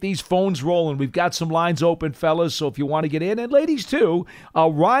just keep these phones rolling. We've got some lines open, fellas, so if you want to get in, and ladies too.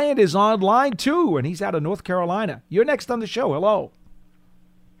 Ryan is on line 2, and he's out of North Carolina. You're next on the show. Hello.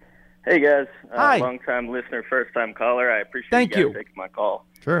 Hey, guys. Hi. Long-time listener, first-time caller. I appreciate you guys taking my call.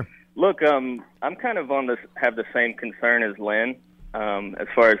 Sure. Look, I'm kind of have the same concern as Len as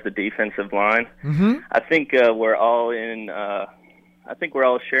far as the defensive line. Mm-hmm. I think we're all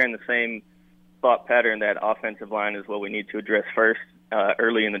sharing the same thought pattern that offensive line is what we need to address first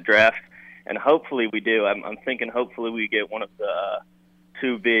early in the draft, and hopefully we do. I'm thinking hopefully we get one of the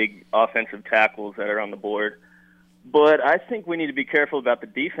 2 big offensive tackles that are on the board. But I think we need to be careful about the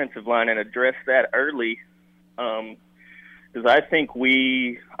defensive line and address that early, because I think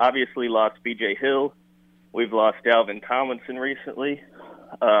we obviously lost B.J. Hill. We've lost Dalvin Tomlinson recently.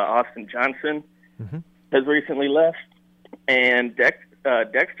 Austin Johnson has recently left. And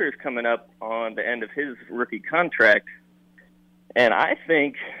Dexter is coming up on the end of his rookie contract. And I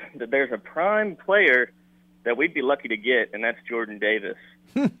think that there's a prime player that we'd be lucky to get, and that's Jordan Davis.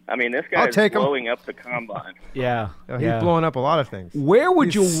 I mean, this guy is blowing up the combine. Yeah. He's blowing up a lot of things. Where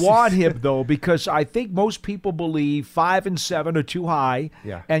would you want him, though? Because I think most people believe 5 and 7 are too high,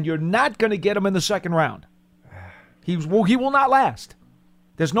 and you're not going to get him in the second round. He will not last.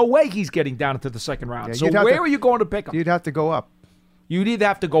 There's no way he's getting down into the second round. Yeah, so where are you going to pick him? You'd have to go up. You'd either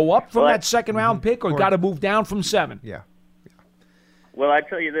have to go up from that second-round pick or got to move down from 7. Yeah. Well, I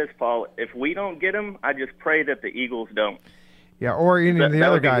tell you this, Paul. If we don't get him, I just pray that the Eagles don't. Yeah, or any of the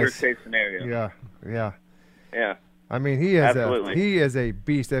other guys. Worst case scenario. Yeah. Yeah. I mean, he is a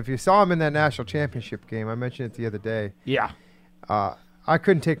beast. If you saw him in that national championship game, I mentioned it the other day. Yeah. I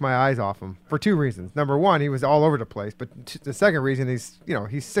couldn't take my eyes off him for 2 reasons. Number one, he was all over the place. But the second reason, he's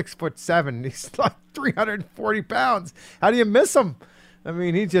 6'7". He's like 340 pounds. How do you miss him? I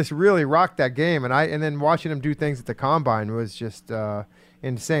mean, he just really rocked that game. And then watching him do things at the combine was just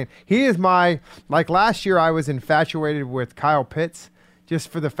insane. He is like last year I was infatuated with Kyle Pitts just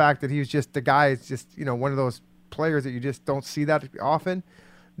for the fact that he was just the guy is just, one of those players that you just don't see that often.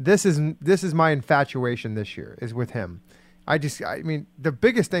 This is my infatuation this year is with him. I mean, the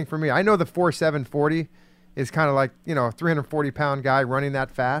biggest thing for me, I know the 4.7 40 is kind of like, a 340-pound guy running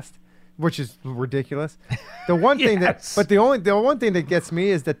that fast, which is ridiculous. The one thing the one thing that gets me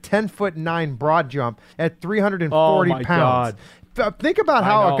is the 10'9" broad jump at 340 pounds. God. Think about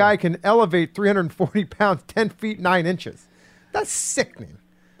how a guy can elevate 340 pounds 10 feet 9 inches. That's sickening.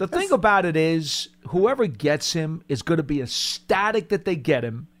 The thing about it is, whoever gets him is going to be ecstatic that they get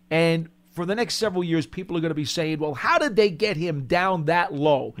him, and for the next several years, people are going to be saying, well, how did they get him down that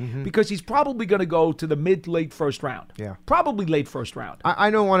low? Mm-hmm. Because he's probably going to go to the mid-late first round. Yeah. Probably late first round. I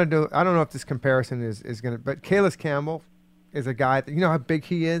don't know if this comparison is going to, but Calais Campbell is a guy that, you know how big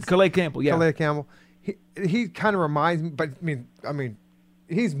he is? Calais Campbell, yeah. He kind of reminds me, but I mean,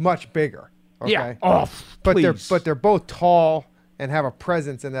 he's much bigger. Okay? Yeah. Oh, but please. they're both tall and have a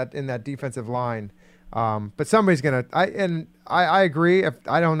presence in that defensive line. But somebody's gonna. I agree.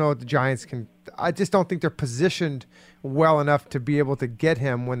 I don't know if the Giants can. I just don't think they're positioned well enough to be able to get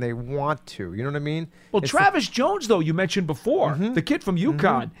him when they want to. You know what I mean? Well, It's Travis Jones, though, you mentioned before, the kid from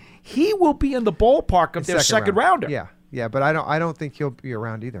UConn, he will be in the ballpark of their second rounder. Yeah, but I don't think he'll be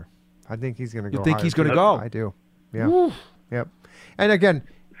around either. I think he's going to go. You think higher. he's gonna go? I do. Yeah. Woo. Yep. And again,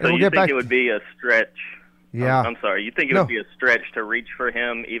 So we'll you get think back. it would be a stretch? Yeah. I'm sorry. You think it No. would be a stretch to reach for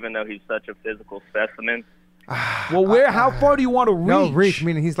him, even though he's such a physical specimen? Well, how far do you want to reach? No, reach.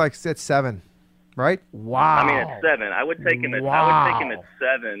 Meaning he's like at 7, right? Wow. I mean, at 7, I would take him at. I would take him at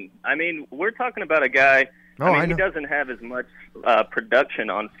 7. I mean, we're talking about a guy. I he know. doesn't have as much production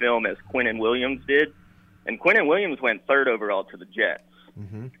on film as Quinnen Williams did, and Quinnen Williams went 3rd overall to the Jets.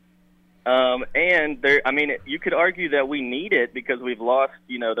 Mm-hmm. And there, I mean, you could argue that we need it because we've lost,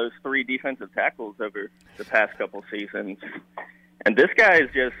 those 3 defensive tackles over the past couple seasons. And this guy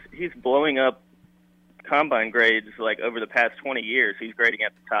is he's blowing up combine grades like over the past 20 years. He's grading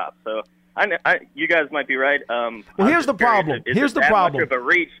at the top. So you guys might be right. Well, here's the problem. Here's the problem. Much of a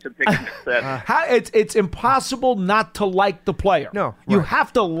reach to pick him at 7. It's impossible not to like the player. No, you right.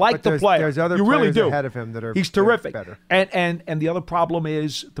 have to like But the player. There's other you really players do. ahead of him that are. He's terrific. Better. And the other problem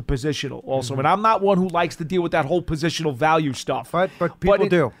is the positional also. Mm-hmm. And I'm not one who likes to deal with that whole positional value stuff. But people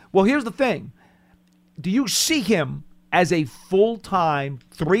do. Well, here's the thing. Do you see him as a full-time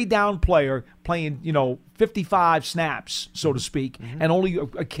 3-down player playing, 55 snaps, so to speak, Mm-hmm. and only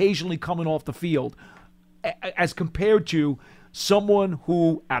occasionally coming off the field, as compared to someone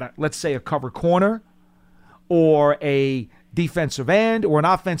who, let's say, a cover corner or a defensive end or an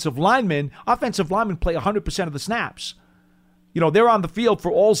offensive lineman play 100% of the snaps. They're on the field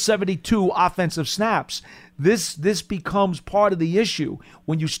for all 72 offensive snaps. This becomes part of the issue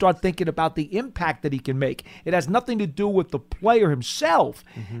when you start thinking about the impact that he can make. It has nothing to do with the player himself.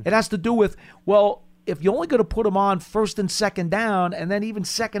 Mm-hmm. It has to do with, if you're only going to put him on 1st and 2nd down, and then even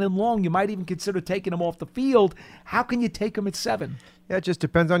 2nd and long, you might even consider taking him off the field. How can you take him at 7? Yeah, it just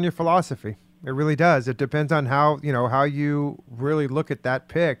depends on your philosophy. It really does. It depends on how you really look at that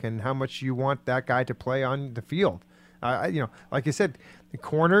pick and how much you want that guy to play on the field. Like you said, the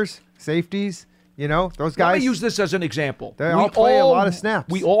corners, safeties, those guys. Let me use this as an example. They all play a lot of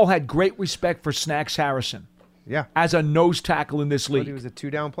snaps. We all had great respect for Snacks Harrison. Yeah. As a nose tackle in this league. But he was a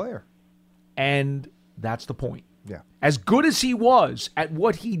 2-down player. And that's the point. Yeah. As good as he was at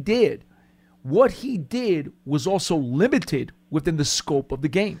what he did was also limited within the scope of the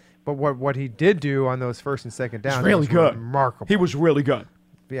game. But what he did do on those 1st and 2nd downs was really good. Remarkable. He was really good.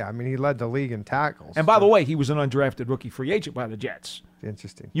 Yeah, I mean, he led the league in tackles. And by the way, he was an undrafted rookie free agent by the Jets.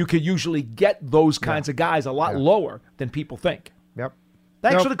 Interesting. You could usually get those kinds of guys a lot lower than people think. Yep.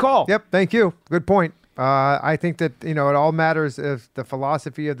 Thanks for the call. Yep, thank you. Good point. I think that, it all matters if the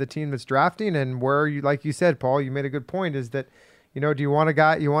philosophy of the team that's drafting and where you, like you said, Paul, you made a good point, is that, do you want a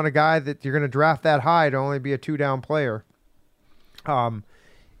guy that you're going to draft that high to only be a 2-down player?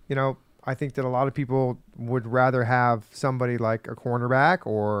 I think that a lot of people would rather have somebody like a cornerback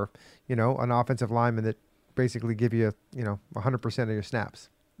or, an offensive lineman that basically give you, 100% of your snaps.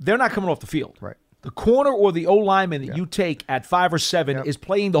 They're not coming off the field. Right. The corner or the O-lineman that you take at 5 or 7 is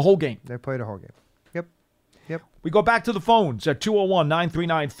playing the whole game. They play the whole game. Yep. We go back to the phones at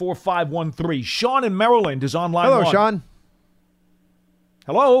 201-939-4513. Sean in Maryland is on line 1. Hello, Sean.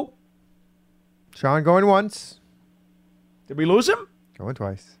 Hello. Sean going once. Did we lose him? Going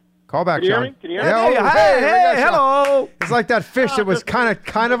twice. Call back, Can you hear Sean. me? Can you hear me? Yeah, Hey, hello. It's like that fish that was kind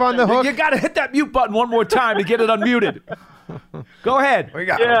of on the hook. You got to hit that mute button one more time to get it unmuted. Go ahead. We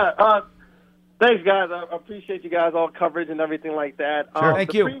got Thanks, guys. I appreciate you guys all coverage and everything like that. Sure.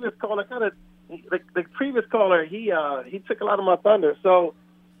 Thank you. Previous caller the previous caller, he took a lot of my thunder. So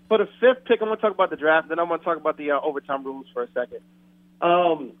for the 5th pick, I'm going to talk about the draft. Then I'm going to talk about the overtime rules for a second.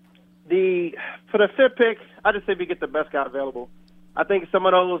 For the 5th pick, I just say we get the best guy available. I think some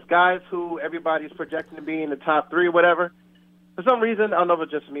of those guys who everybody's projecting to be in the top 3 or whatever, for some reason, I don't know if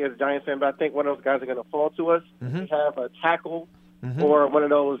it's just me as a Giants fan, but I think one of those guys are going to fall to us. Mm-hmm. We have a tackle or one of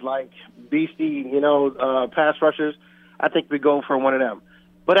those like beastie, pass rushers. I think we go for one of them.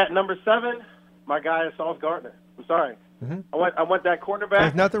 But at number 7, my guy is Sauce Gardner. I'm sorry. Mm-hmm. I want that cornerback.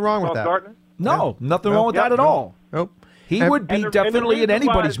 There's nothing wrong with Sauce that. Gardner. No, nothing wrong with that at all. Nope. He would be definitely in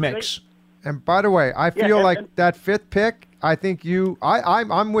anybody's mix. And by the way, I feel like that 5th pick, I think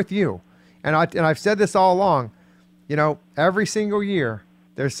I'm with you. And I've said this all along. Every single year,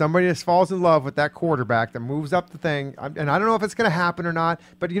 there's somebody that falls in love with that quarterback that moves up the thing. And I don't know if it's going to happen or not.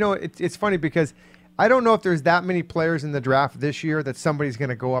 But, it's funny because I don't know if there's that many players in the draft this year that somebody's going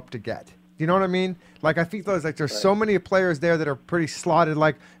to go up to get. you know what I mean? Like I think there's so many players there that are pretty slotted,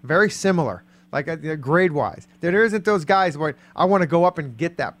 like very similar, like grade wise. There isn't those guys where I want to go up and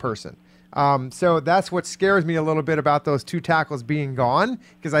get that person. So that's what scares me a little bit about those 2 tackles being gone,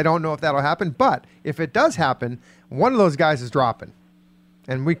 because I don't know if that'll happen. But if it does happen, one of those guys is dropping.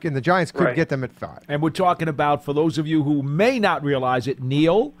 And the Giants could get them at 5. And we're talking about, for those of you who may not realize it,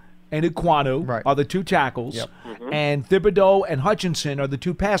 Neal and Ekwonu are the 2 tackles, and Thibodeau and Hutchinson are the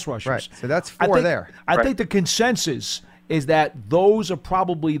 2 pass rushers. Right, so that's 4 there. I think the consensus is that those are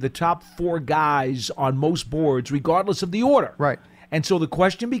probably the top 4 guys on most boards, regardless of the order. Right. And so the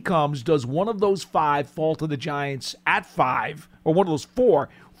question becomes, does one of those 5 fall to the Giants at 5, or one of those 4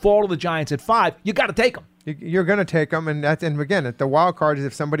 fall to the Giants at 5? You got to take them. You're going to take them, and again, the wild card is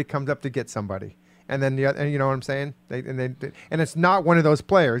if somebody comes up to get somebody. And then and you know what I'm saying? And it's not one of those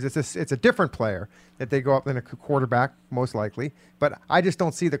players. It's a different player that they go up than a quarterback, most likely. But I just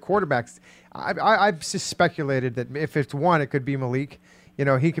don't see the quarterbacks. I've just speculated that if it's one, it could be Malik. You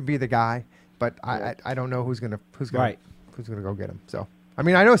know, he could be the guy. But I don't know who's gonna go get him. So I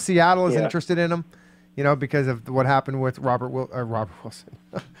mean, I know Seattle is interested in him. You know, because of what happened with Russell Wilson.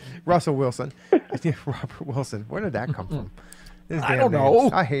 Robert Wilson. Where did that come from? I don't know.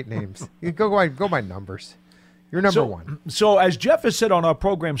 I hate names. You go by numbers. You're number 1. So as Jeff has said on our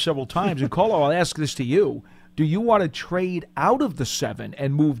program several times, and Carlo, I'll ask this to you: do you want to trade out of the 7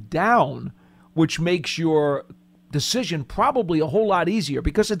 and move down, which makes your decision probably a whole lot easier?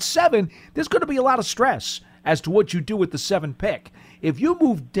 Because at 7, there's going to be a lot of stress as to what you do with the 7 pick. If you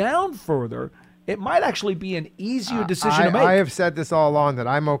move down further, it might actually be an easier decision to make. I have said this all along that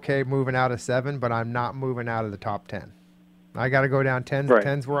I'm okay moving out of 7, but I'm not moving out of the top 10. I got to go down 10.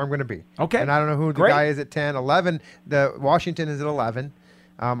 10's where I'm going to be. Okay. And I don't know who the guy is at 10. 11, the Washington is at 11.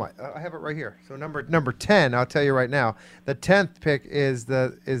 I have it right here. So number 10, I'll tell you right now, the 10th pick is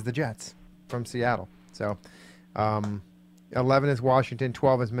the Jets from Seattle. So 11 is Washington,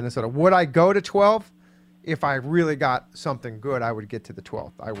 12 is Minnesota. Would I go to 12? If I really got something good, I would get to the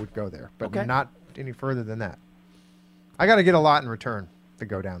 12th. I would go there, but not any further than that. I got to get a lot in return to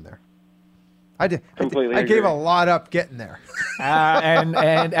go down there. I gave a lot up getting there. And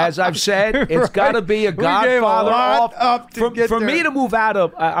as I've said, it's got to be a Godfather off. For me to move out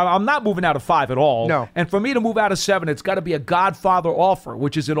of, I'm not moving out of 5 at all. No. And for me to move out of 7, it's got to be a Godfather offer,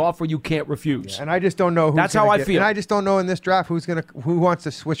 which is an offer you can't refuse. And I just don't know who. That's how I feel. And I just don't know in this draft who wants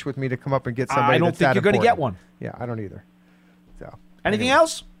to switch with me to come up and get somebody. I don't think you're going to get one. Yeah, I don't either. So anything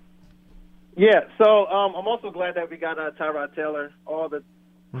else? Yeah. So I'm also glad that we got Tyrod Taylor. All the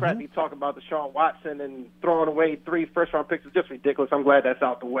crap you talk about Deshaun Watson and throwing away 3 first-round picks is just ridiculous. I'm glad that's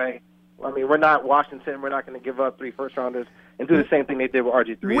out the way. I mean, we're not Washington. We're not going to give up 3 first-rounders and do the same thing they did with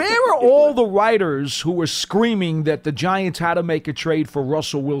RG3. Where are all the writers who were screaming that the Giants had to make a trade for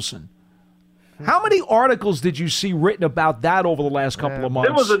Russell Wilson? How many articles did you see written about that over the last couple of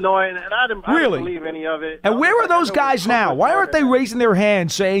months? It was annoying, and I didn't believe any of it. And where are those guys now? Why aren't they raising their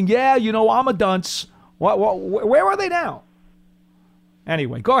hands saying, yeah, you know, I'm a dunce? Where are they now?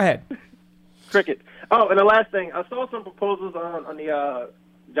 Anyway, go ahead. Cricket. Oh, and the last thing, I saw some proposals on the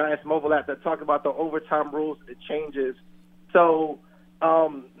Giants mobile app that talk about the overtime rules, the changes. So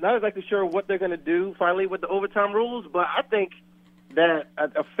not exactly sure what they're going to do finally with the overtime rules, but I think that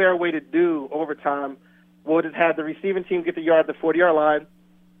a fair way to do overtime would have the receiving team get the yard at the 40-yard line.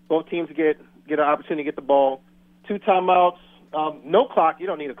 Both teams get an opportunity to get the ball. 2 timeouts. No clock. You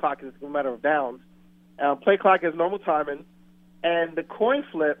don't need a clock because it's a matter of downs. Play clock is normal timing. And the coin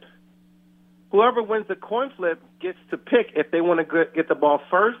flip, whoever wins the coin flip gets to pick if they want to get the ball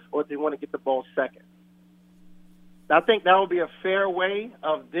first or if they want to get the ball second. I think that would be a fair way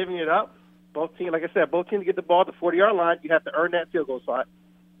of divvying it up. Both teams, like I said, both teams get the ball at the 40-yard line. You have to earn that field goal spot.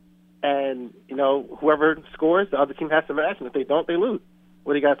 And, you know, whoever scores, the other team has to match. And if they don't, they lose.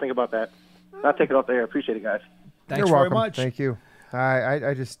 What do you guys think about that? I'll take it off the air. Appreciate it, guys. Thanks You're very welcome. much. Thank you.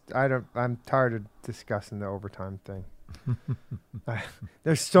 I'm tired of discussing the overtime thing.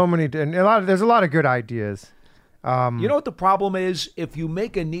 There's so many, and there's a lot of good ideas. You know what the problem is? If you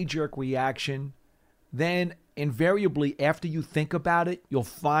make a knee-jerk reaction, then invariably after you think about it, you'll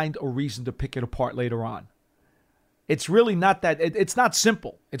find a reason to pick it apart later on. It's really not that. It's not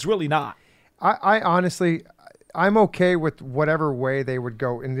simple. It's really not. I honestly, I'm okay with whatever way they would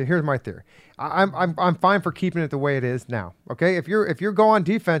go. And here's my theory. I'm fine for keeping it the way it is now. Okay, if you're going on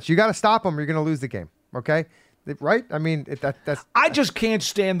defense, you got to stop them or you're going to lose the game. Okay. Right? I mean, that's. I just can't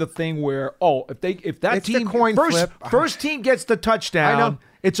stand the thing where if that team first team gets the touchdown,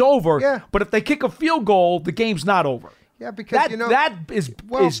 it's over. Yeah. But if they kick a field goal, the game's not over. Yeah, because that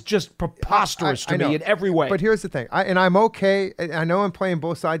is just preposterous to me in every way. But here's the thing, and I'm okay. I know I'm playing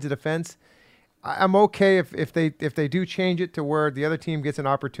both sides of the fence, I'm okay if they do change it to where the other team gets an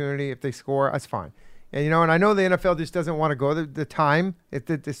opportunity. If they score, that's fine. And and I know the NFL just doesn't want to go the time.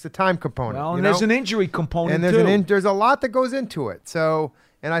 It's the time component. Well, and there's an injury component and there's a lot that goes into it. So,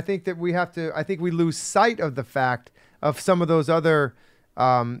 and I think that we have to. I think we lose sight of the fact of some of those other,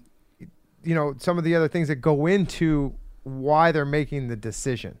 some of the other things that go into why they're making the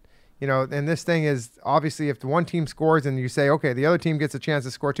decision. And this thing is obviously if the one team scores and you say, okay, the other team gets a chance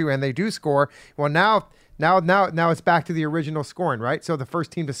to score too, and they do score. Well, now it's back to the original scoring, right? So the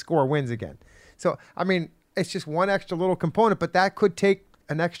first team to score wins again. So, I mean, it's just one extra little component, but that could take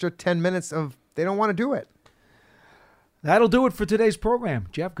an extra 10 minutes of they don't want to do it. That'll do it for today's program.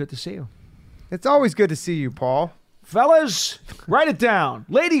 Jeff, good to see you. It's always good to see you, Paul. Fellas, write it down.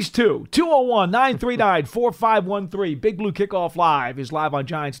 Ladies, too. 201-939-4513. Big Blue Kickoff Live is live on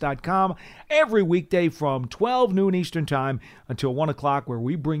Giants.com every weekday from 12 noon Eastern Time until 1 o'clock, where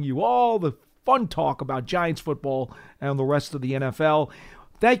we bring you all the fun talk about Giants football and the rest of the NFL.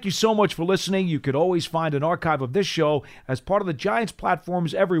 Thank you so much for listening. You could always find an archive of this show as part of the Giants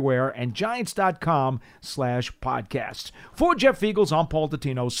platforms everywhere and Giants.com/podcasts. For Jeff Eagles, I'm Paul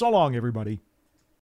Dottino. So long, everybody.